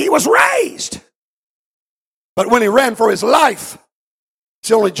the way he was raised. But when he ran for his life, it's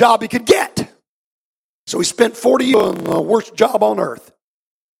the only job he could get. So he spent 40 years on the worst job on earth.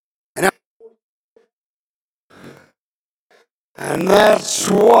 And that's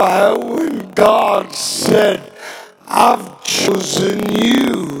why when God said, I've chosen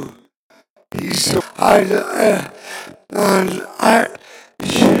you, he said,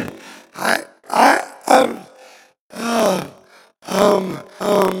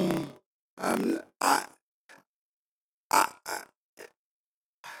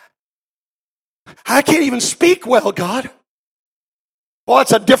 I can't even speak well, God. Well,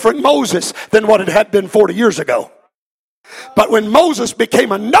 it's a different Moses than what it had been 40 years ago. But when Moses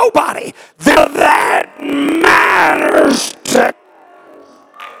became a nobody, then that matters to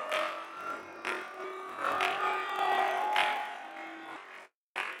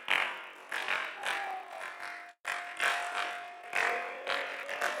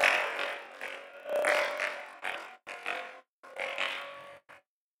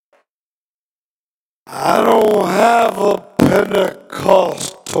I don't have a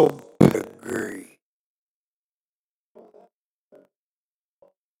Pentecostal degree.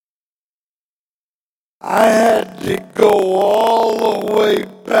 I had to go all the way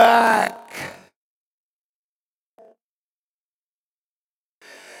back.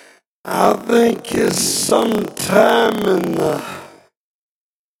 I think it's sometime in the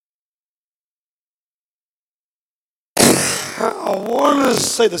I want to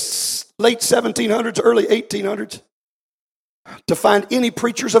say the late 1700s, early 1800s, to find any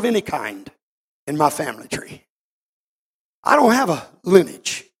preachers of any kind in my family tree. I don't have a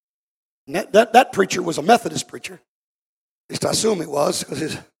lineage. That preacher was a Methodist preacher. At least I assume it was, because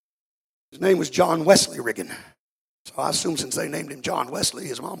his name was John Wesley Riggin. So I assume since they named him John Wesley,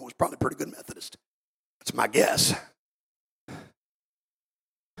 his mom was probably a pretty good Methodist. That's my guess.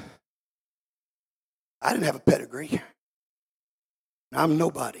 I didn't have a pedigree. I'm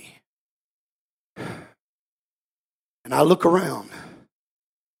nobody. And I look around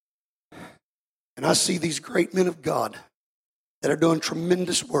and I see these great men of God that are doing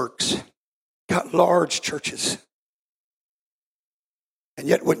tremendous works, got large churches. And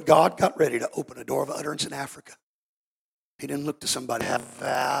yet when God got ready to open a door of utterance in Africa, he didn't look to somebody how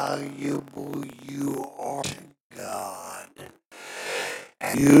valuable you are to God.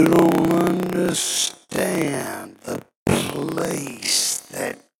 You don't understand the place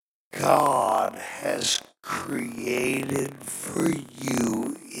that God has created for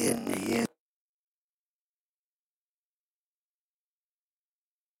you in His.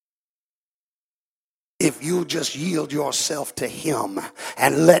 If you'll just yield yourself to Him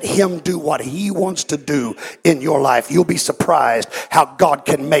and let Him do what He wants to do in your life, you'll be surprised how God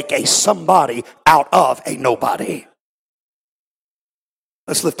can make a somebody out of a nobody.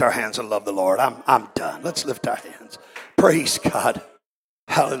 Let's lift our hands and love the Lord. I'm done. Let's lift our hands. Praise God.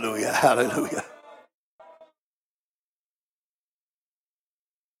 Hallelujah. Hallelujah.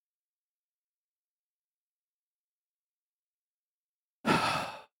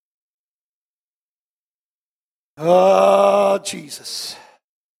 Oh, Jesus.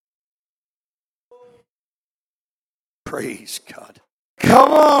 Praise God.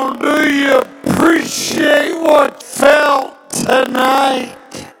 Come on, do you appreciate what felt tonight?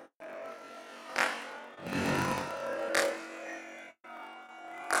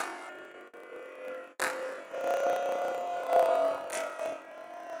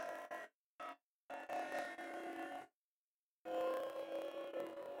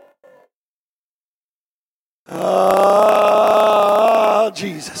 Oh,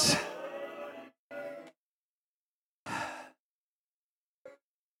 Jesus.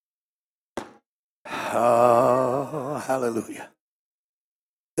 Hallelujah.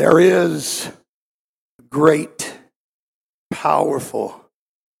 There is great, powerful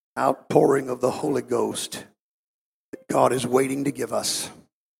outpouring of the Holy Ghost that God is waiting to give us.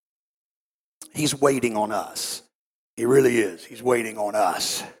 He's waiting on us. He really is. He's waiting on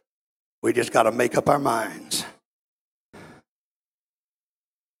us. We just got to make up our minds.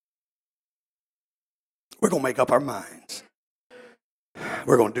 We're going to make up our minds.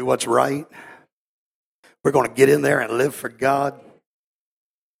 We're going to do what's right. We're going to get in there and live for God.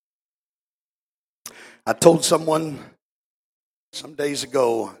 I told someone some days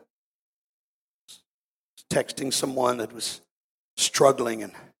ago, texting someone that was struggling,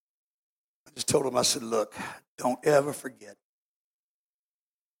 and I just told him, I said, look, don't ever forget,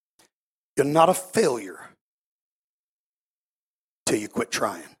 you're not a failure till you quit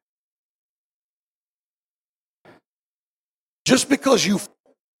trying. Just because you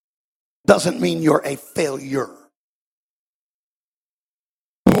doesn't mean you're a failure.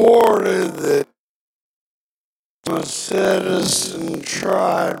 More than a citizen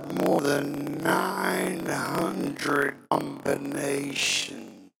tried more than 900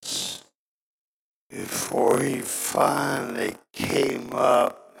 combinations before he finally came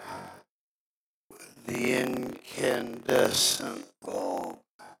up with the incandescent bulb.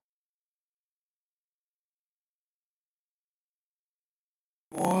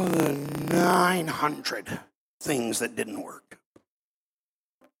 More than 900 things that didn't work.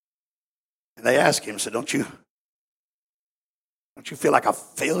 And they asked him, said, don't you feel like a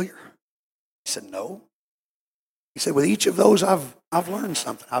failure? He said, no. He said, with each of those, I've learned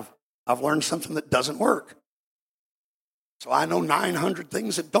something. I've learned something that doesn't work. So I know 900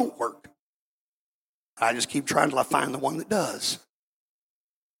 things that don't work. I just keep trying till I find the one that does.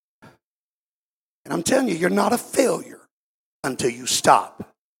 And I'm telling you, you're not a failure until you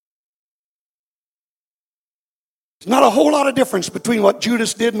stop. There's not a whole lot of difference between what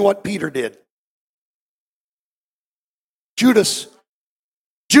Judas did and what Peter did. Judas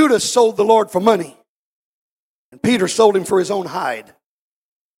sold the Lord for money, and Peter sold him for his own hide.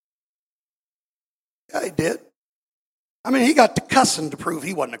 Yeah, he did. I mean, he got to cussing to prove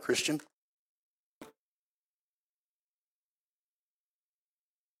he wasn't a Christian.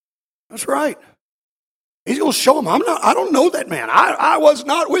 That's right. He's going to show him, I don't know that man. I was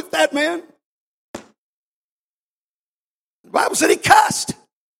not with that man. The Bible said he cussed.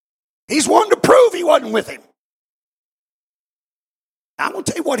 He's wanting to prove he wasn't with him. I'm going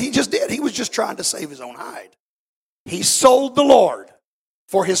to tell you what he just did. He was just trying to save his own hide. He sold the Lord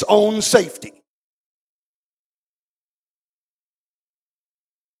for his own safety.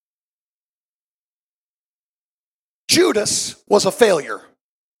 Judas was a failure.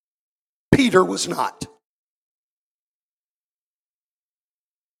 Peter was not.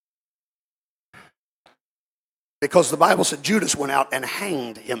 Because the Bible said Judas went out and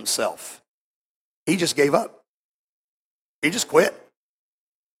hanged himself. He just gave up. He just quit.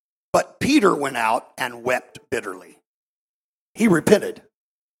 But Peter went out and wept bitterly. He repented.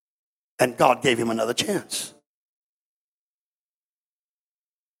 And God gave him another chance.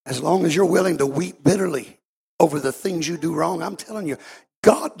 As long as you're willing to weep bitterly over the things you do wrong, I'm telling you,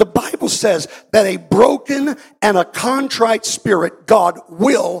 God, the Bible says that a broken and a contrite spirit God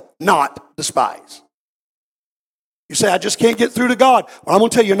will not despise. You say, I just can't get through to God. Well, I'm going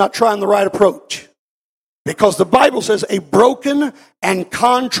to tell you, you're not trying the right approach. Because the Bible says a broken and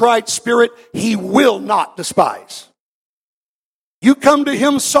contrite spirit He will not despise. You come to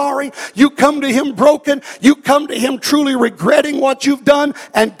Him sorry, you come to Him broken, you come to Him truly regretting what you've done,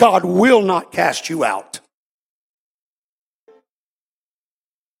 and God will not cast you out.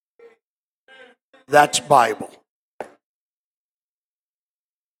 That's Bible.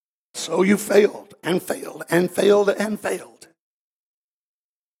 So you failed and failed and failed and failed.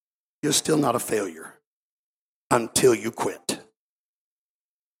 You're still not a failure until you quit.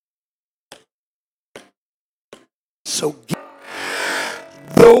 So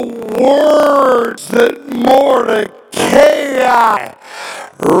the words that Mordecai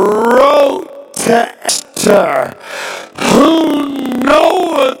wrote to Esther, who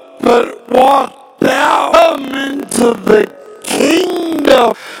knoweth but what thou come into the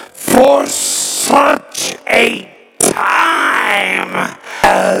kingdom for such a time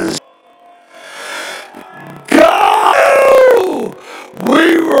as God,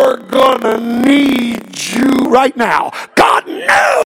 we were gonna need you right now. God knew